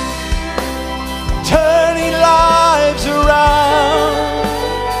 turning lives around.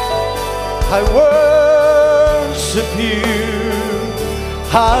 I worship you.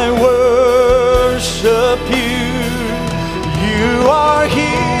 I worship you. You are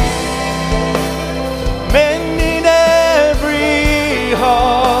here, mending every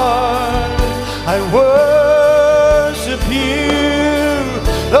heart. I worship you,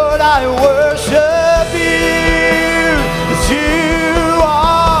 Lord. I worship you, 'cause you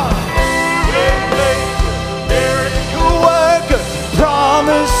are miracle worker,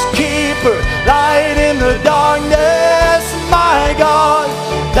 promise keeper, light in the darkness, my God,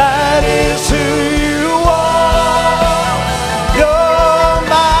 that is who you are. You're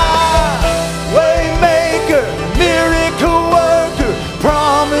my waymaker, miracle worker,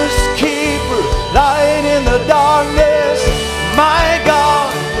 promise keeper, light in the darkness, my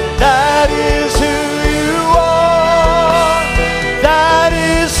God, that is who you are. That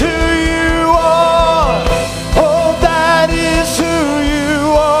is who you are. Oh, that is who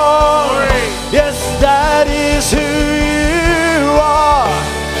you are. Yes, that is who you are.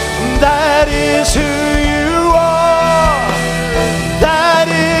 That is who you are. That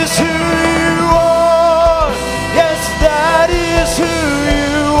is who you are. Yes, that is who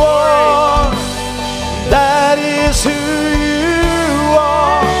you are. That is who you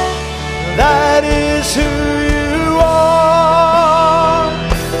are. That is who you are.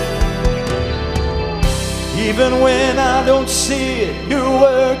 Even when I don't see it, you're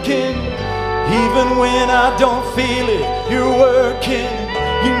working. Even when I don't feel it, you're working.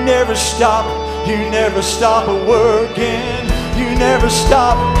 You never stop, you never stop working. You never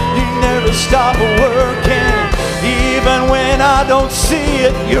stop, you never stop working. Even when I don't see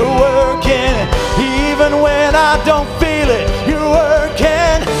it, you're working. Even when I don't feel it, you're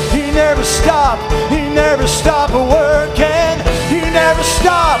working. You never stop, you never stop working. You never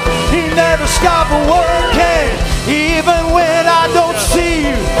stop, you never stop working. Even when I don't see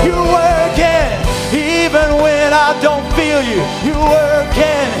you, you're working. Even when I don't feel you, you're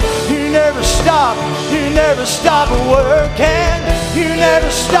working. You never stop, you never stop working. You never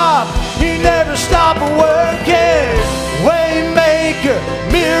stop, you never stop working. Waymaker,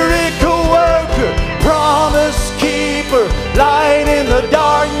 miracle worker, promise keeper, light in the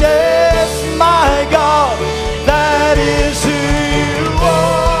darkness, my God, that is who you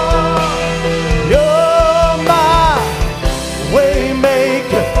are. You're my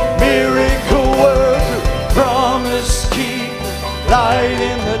waymaker, miracle worker, promise keeper, light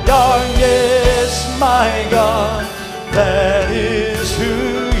in the darkness, my God, that is who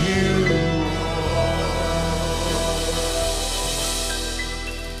you are.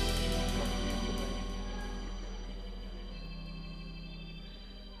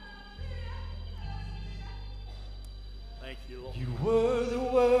 Thank you, Lord. You were the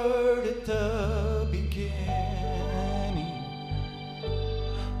Word at the beginning,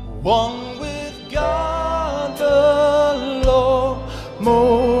 one with God the Lord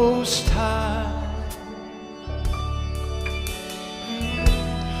Most High.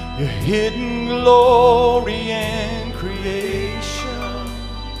 your hidden glory and creation,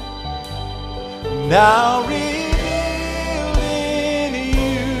 now revealed in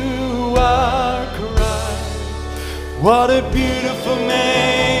you are Christ. What a beautiful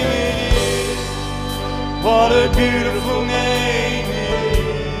name it is. What a beautiful name it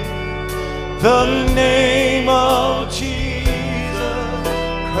is. The name of Jesus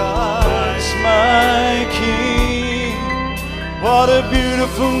Christ, my King. What a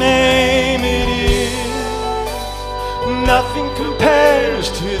beautiful name it is. Nothing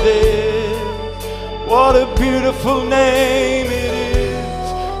compares to this. What a beautiful name it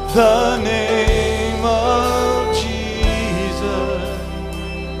is. The name of Jesus.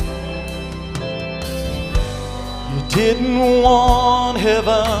 You didn't want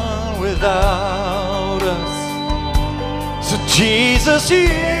heaven without us, so Jesus, you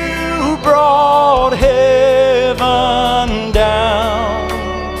brought heaven down.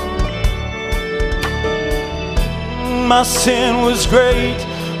 My sin was great,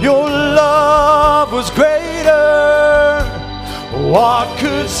 your love was greater. What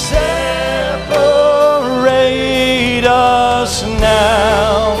could separate us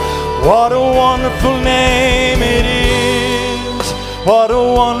now? What a wonderful name it is. What a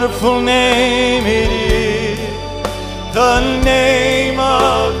wonderful name it is. The name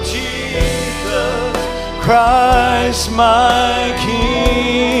of Jesus Christ, my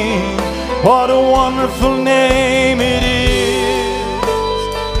King. What a wonderful name it is.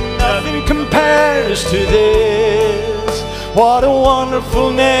 Nothing compares to this. What a wonderful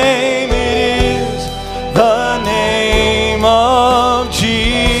name it is. The name of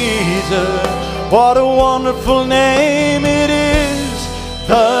Jesus. What a wonderful name it is.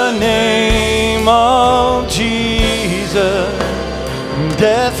 The name of Jesus.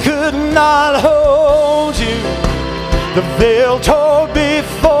 Death could not hold you. The veil tore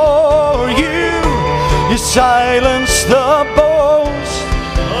before you. You silenced the boast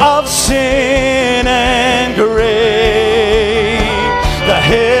of sin and grave. The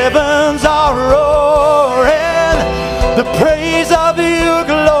heavens are roaring the praise of your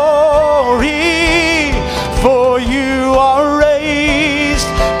glory, for you are raised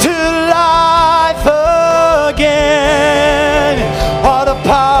to life again. What a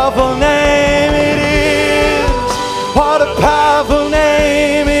powerful name it is. What a powerful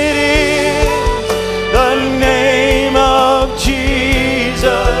name it is. The name of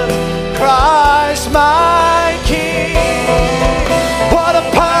Jesus Christ, my King. What a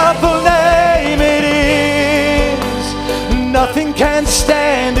powerful name it is. Nothing can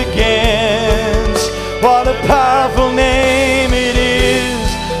stand against. What a powerful name it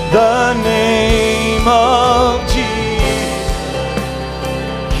is. The name of Jesus.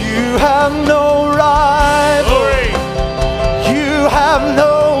 You have no rival. You have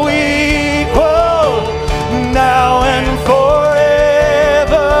no equal. Now and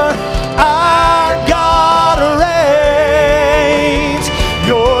forever our God reigns.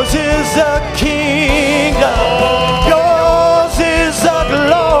 Yours is the kingdom. Yours is the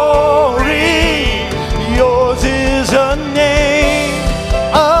glory. Yours is a name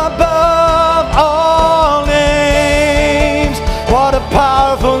above all names. What a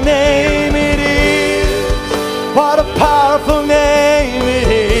powerful name it is. What a powerful name it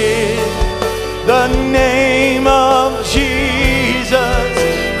is. The name of Jesus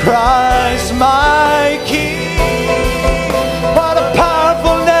Christ, my King. What a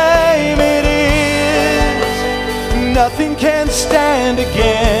powerful name it is. Nothing can stand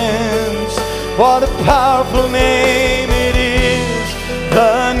against. What a powerful name it is.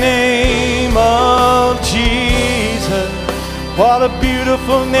 The name of Jesus. What a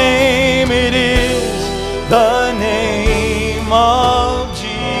beautiful name it is. The name of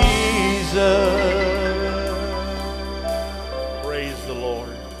Jesus. Praise the Lord.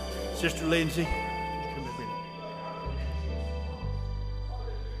 Sister Lindsay, come here.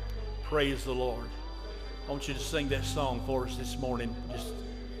 Praise the Lord. I want you to sing that song for us this morning. Just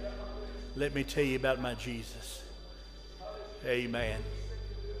let me tell you about my Jesus. Amen.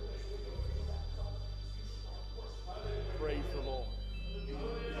 Praise the Lord.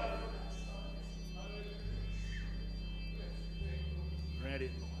 Grant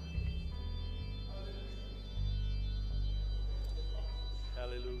it, Lord.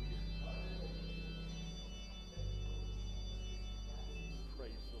 Hallelujah.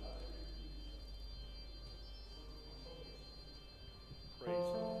 Praise the Lord. Praise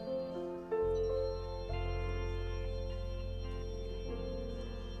the Lord.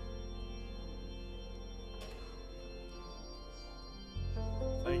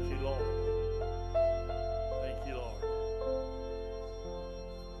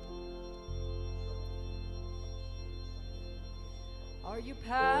 Are you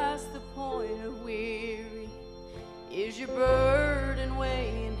past the point of weary? Is your burden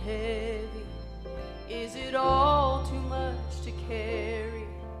weighing heavy? Is it all too much to carry?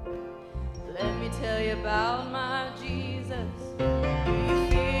 Let me tell you about my Jesus. Do you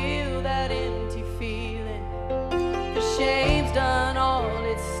feel that empty feeling? The shame's done all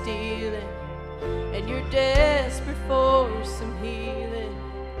it's stealing, and you're desperate for some healing.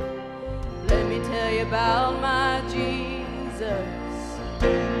 Let me tell you about my Jesus.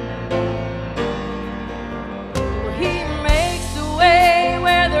 Well, he makes a way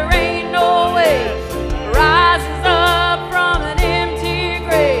where there ain't no way, rises up from an empty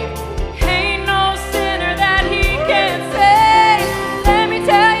grave. Ain't no sinner that he can't save. Let me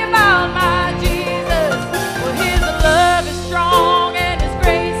tell you about my Jesus. Well, his love is strong and his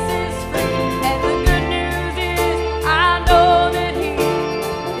grace is free, and the good news is I know that he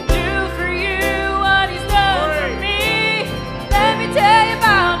can do for you what he's done for me. Let me tell you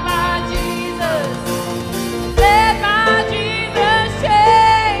about my Jesus. Let my Jesus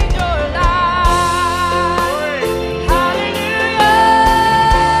change your life. Hallelujah.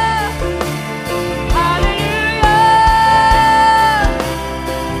 Hallelujah.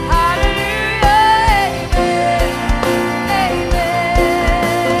 Hallelujah. Amen.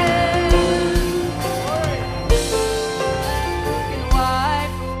 Can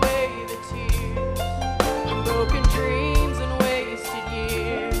wipe away the tears, broken dreams and wasted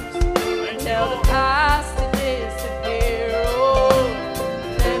years, and tell the past to disappear. Oh,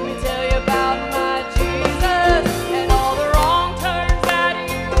 let me tell you about my Jesus and all the wrong turns that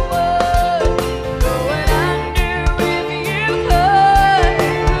you would go and undo if you could.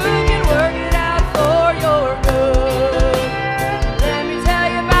 Who can work it out for your good? Let me tell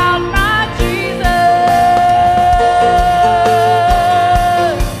you about my Jesus.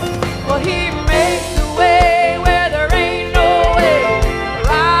 Well, he makes a way where there ain't no way,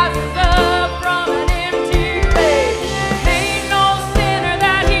 rises up from an empty grave. Ain't no sinner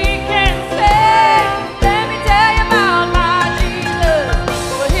that he can save. Let me tell you about my Jesus.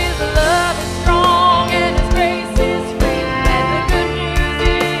 For his love is strong and his grace is free, and the good news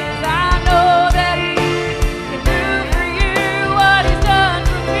is I know that he can do for you what he's done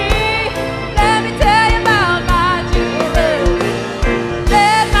for me. Let me tell you about my Jesus.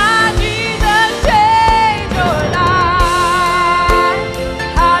 Let my Jesus change your life.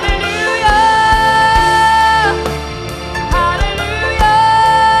 Hallelujah. Hallelujah.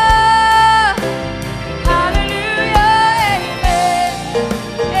 Hallelujah.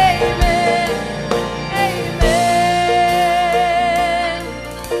 Amen. Amen.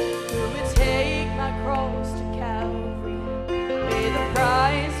 Who would take my cross to Calvary, pay the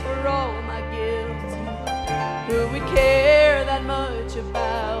price for all my guilt? Who would care that much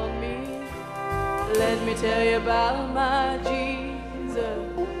about me? Let me tell you about my Jesus.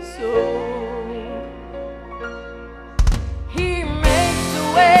 So he makes a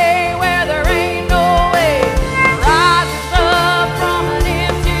way where there ain't no way, rises up from an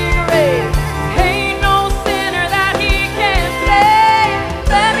empty grave. Ain't no sinner that he can't save.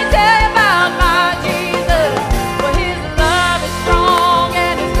 Let me tell you about my Jesus. For his love is strong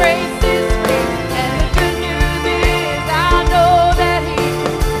and his grace is free, and the good news is I know that he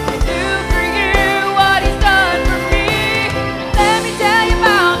can do for you what he's done for me. Let me tell you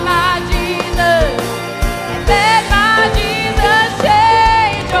about my Jesus. And let my Jesus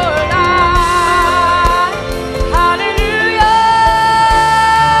change your life. Hallelujah.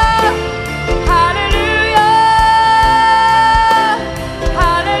 Hallelujah.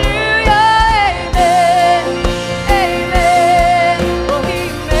 Hallelujah. Amen. Amen. Well, he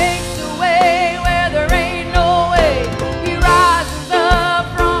makes a way where there ain't no way. He rises up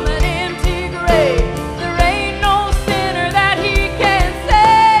from an empty grave. There ain't no sinner that he can't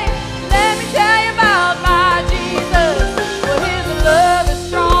save. Let me tell you about my Jesus. For his love is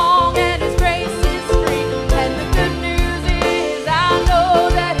strong and his grace is free, and the good news is I know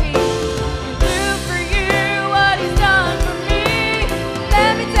that he can do for you what he's done for me.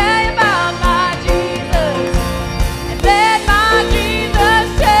 Let me tell you about my Jesus. And let my Jesus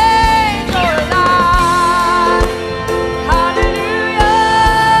change your life. Hallelujah.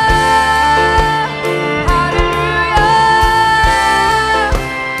 Hallelujah.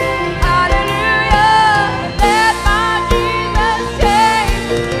 Hallelujah. Let my Jesus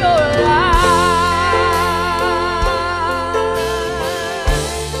change your life.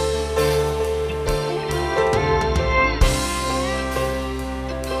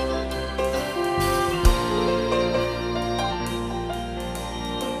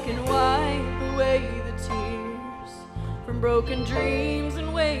 Can wipe away the tears from broken dreams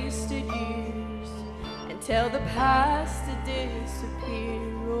and wasted years, and tell the past to disappear.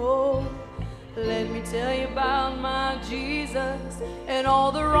 Oh, let me tell you about my Jesus and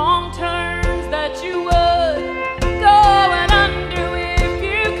all the wrong turns that you would go and undo if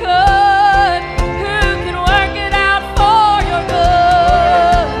you could. Who can work it out for your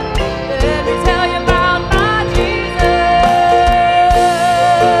good? Let me tell you about my Jesus.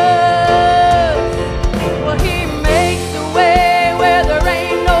 Well, he makes a way where there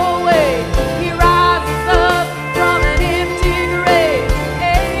ain't no way. He rises up from an empty grave.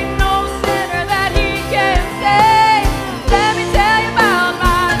 Ain't no sinner that he can save. Let me tell you about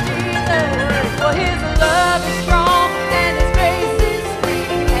my Jesus. Well, his love is strong and his grace is free.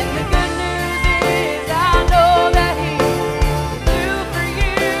 And the good news is I know that he can do for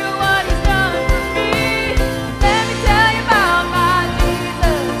you what he's done for me. Let me tell you about my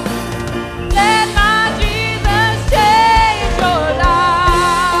Jesus. Let my Jesus change your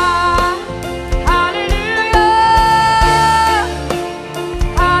life. Hallelujah.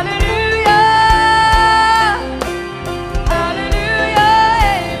 Hallelujah. Hallelujah.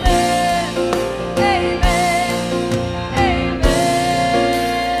 Amen. Amen. Amen.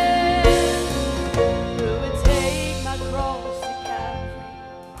 Who would take my cross to Calvary,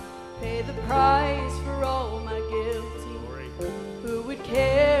 pay the price for all my guilty? Who would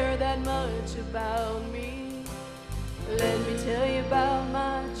care that much about me? Let me tell you about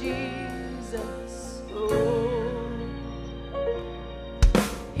my Jesus. Oh,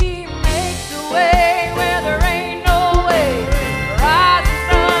 he makes a way where there ain't no way. Rises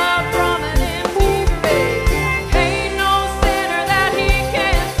up from an empty grave. Ain't no sinner that he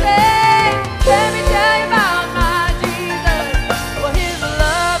can save. Let me tell you about my Jesus. Well, his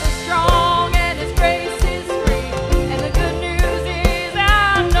love is strong and his grace is free. And the good news is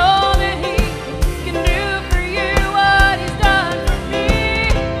I know that he can do for you what he's done for me.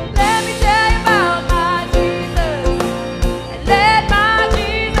 Let me tell you about my Jesus. And let my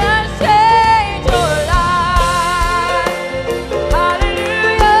Jesus change your life.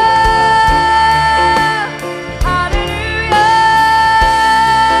 Hallelujah. Hallelujah.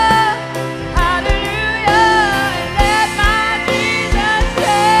 Hallelujah. And let my Jesus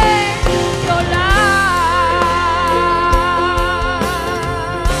change your life.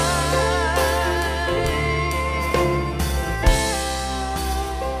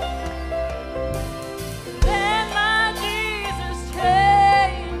 Let my Jesus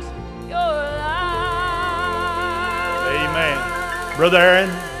change your life. Amen. Brother Aaron.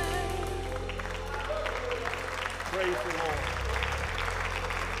 Praise the Lord.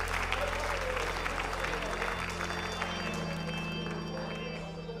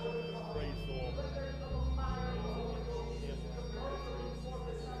 Praise the Lord.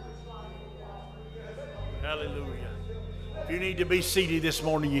 Hallelujah. If you need to be seated this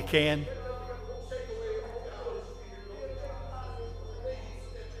morning, you can.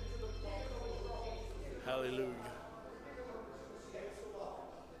 Hallelujah.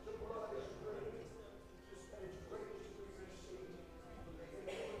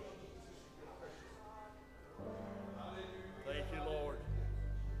 Thank you, Lord.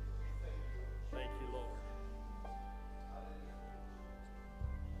 Thank you, Lord.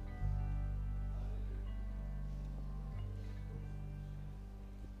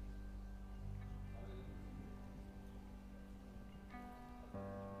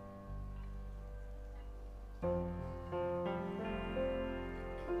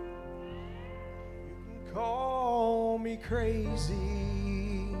 Call me crazy.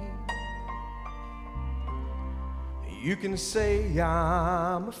 You can say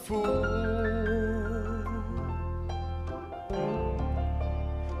I'm a fool.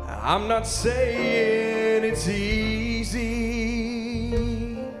 I'm not saying it's easy.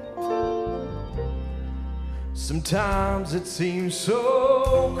 Sometimes it seems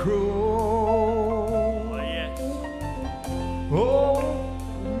so cruel. Oh, yes. Oh,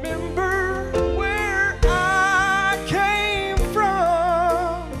 remember where I came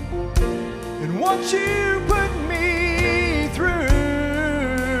from and what you put me through.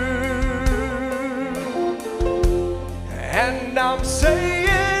 And I'm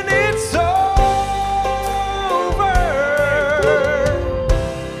saying it's over.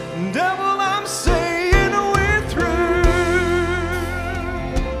 Devil, I'm saying we're through.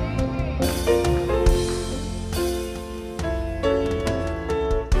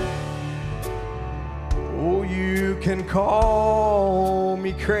 Oh, you can call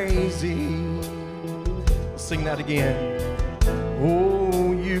me crazy. Sing that again.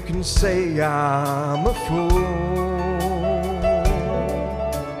 Oh, you can say I'm a fool.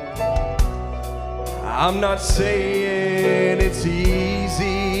 I'm not saying it's easy.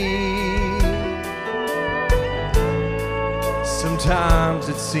 Sometimes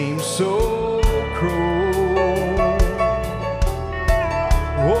it seems so cruel.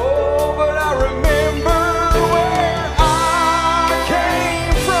 Oh, but I remember where I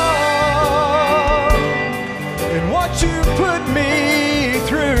came from and what you put me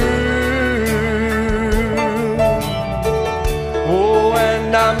through. Oh,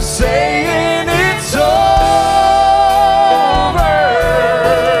 and I'm saying it's over.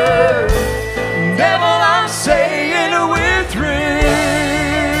 Devil, I'm saying we're through.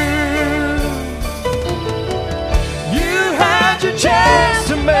 You had your chance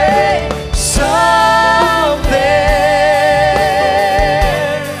to make something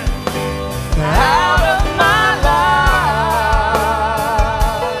out of my life,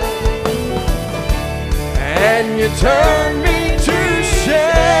 and you turned me to shambles.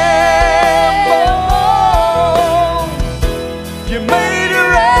 You made a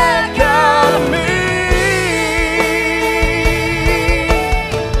wreck out of me.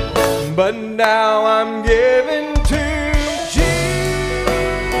 But now I'm giving to Jesus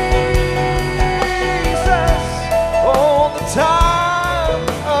all the time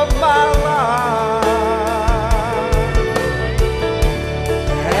of my life,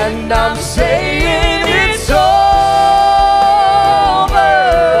 and I'm saying it's over.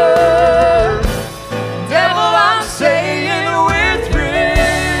 Devil, I'm saying we're through.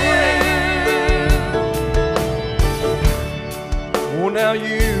 Oh, now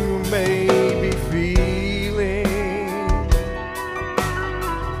you may be feeling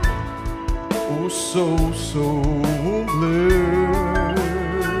oh so blue.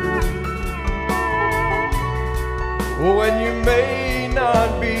 Oh, and you may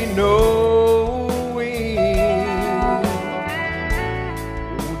not be knowing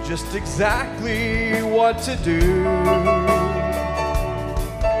oh, just exactly what to do.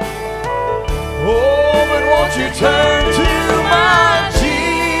 Oh, but won't you turn to my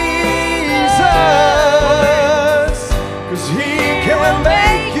Jesus, 'cause he can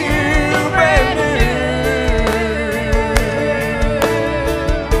make you brand new.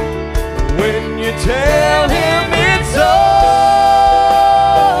 When you tell him it's over,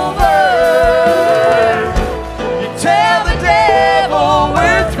 you tell the devil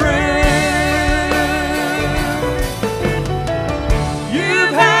we're through.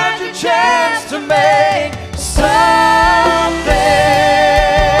 You've had your chance to make something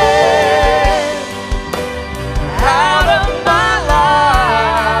out of my life,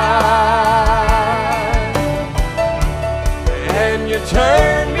 and you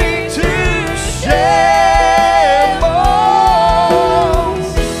turn me to shambles.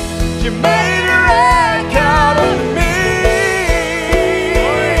 You made a wreck out of me.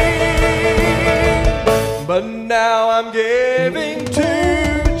 But now I'm giving to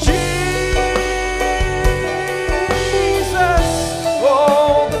Jesus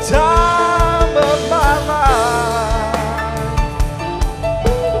all the time of my life,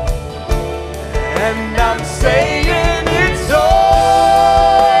 and I'm saying it's over.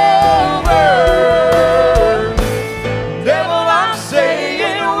 Devil, I'm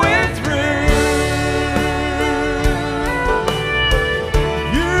saying we're through.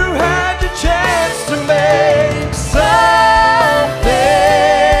 You had your chance to make something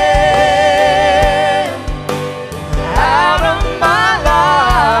out of my life,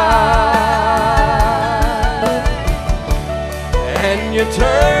 and you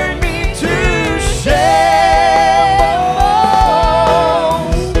turned me to shambles.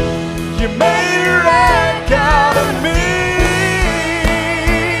 You made a wreck out of me.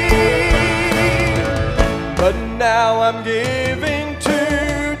 But now I'm giving to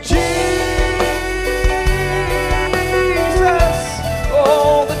Jesus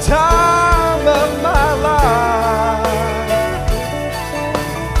all the time of my life,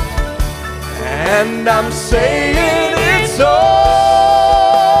 and I'm saying it's over.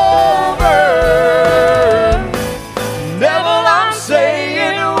 Devil, I'm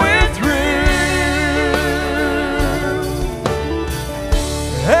saying we're through,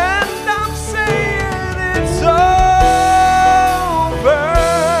 and I'm saying it's over.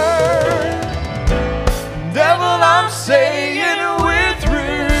 Devil, I'm saying we're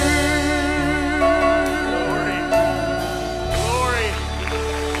through. Glory.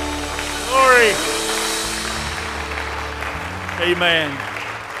 Glory. Amen.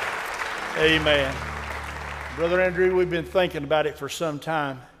 Amen. Brother Andrew, we've been thinking about it for some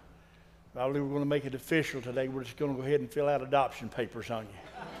time. I believe we're going to make it official today. We're just going to go ahead and fill out adoption papers on you.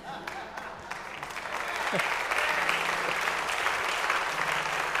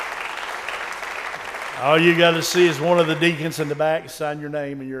 All you got to see is one of the deacons in the back sign your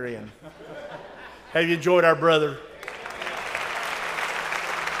name and you're in. Have you enjoyed our brother?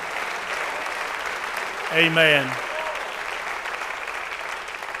 Amen.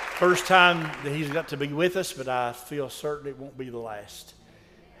 First time that he's got to be with us, but I feel certain it won't be the last.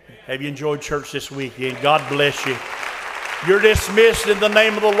 Have you enjoyed church this weekend? God bless you. You're dismissed in the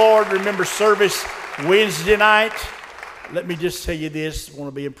name of the Lord. Remember service Wednesday night. Let me just tell you this. I want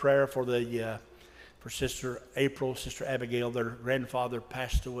to be in prayer for for Sister April, Sister Abigail. Their grandfather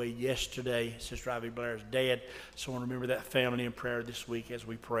passed away yesterday. Sister Ivy Blair's dad. So I want to remember that family in prayer this week as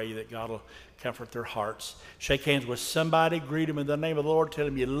we pray that God will comfort their hearts. Shake hands with somebody. Greet them in the name of the Lord. Tell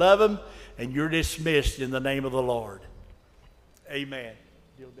them you love them. And you're dismissed in the name of the Lord. Amen.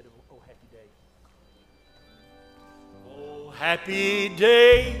 Do a bit of Oh Happy Day. Oh happy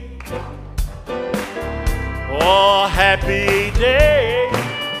day. Oh happy day.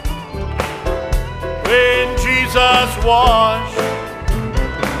 When Jesus washed,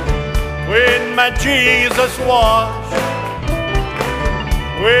 when my Jesus washed,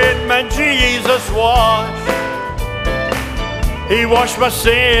 when my Jesus washed, He washed my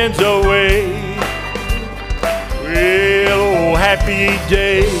sins away. Well, oh happy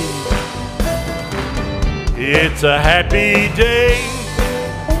day, it's a happy day,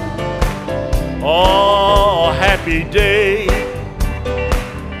 oh happy day.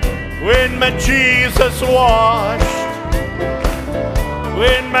 When my Jesus washed,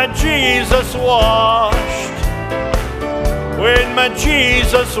 when my Jesus washed, when my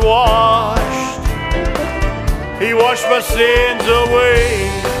Jesus washed, He washed my sins away.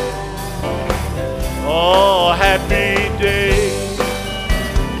 Oh, happy day.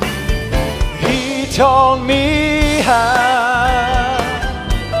 He taught me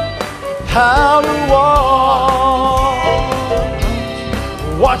how to walk,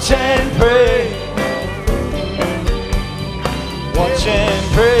 watch and pray, watch and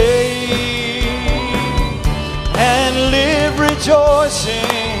pray, and live rejoicing,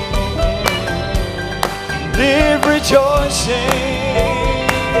 live rejoicing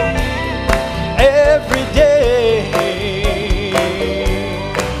every day,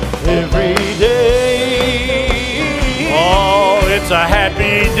 every day. Oh, it's a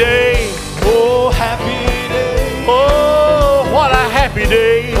happy day. Oh, happy day. Oh, what a happy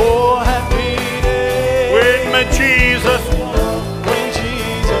day. Oh,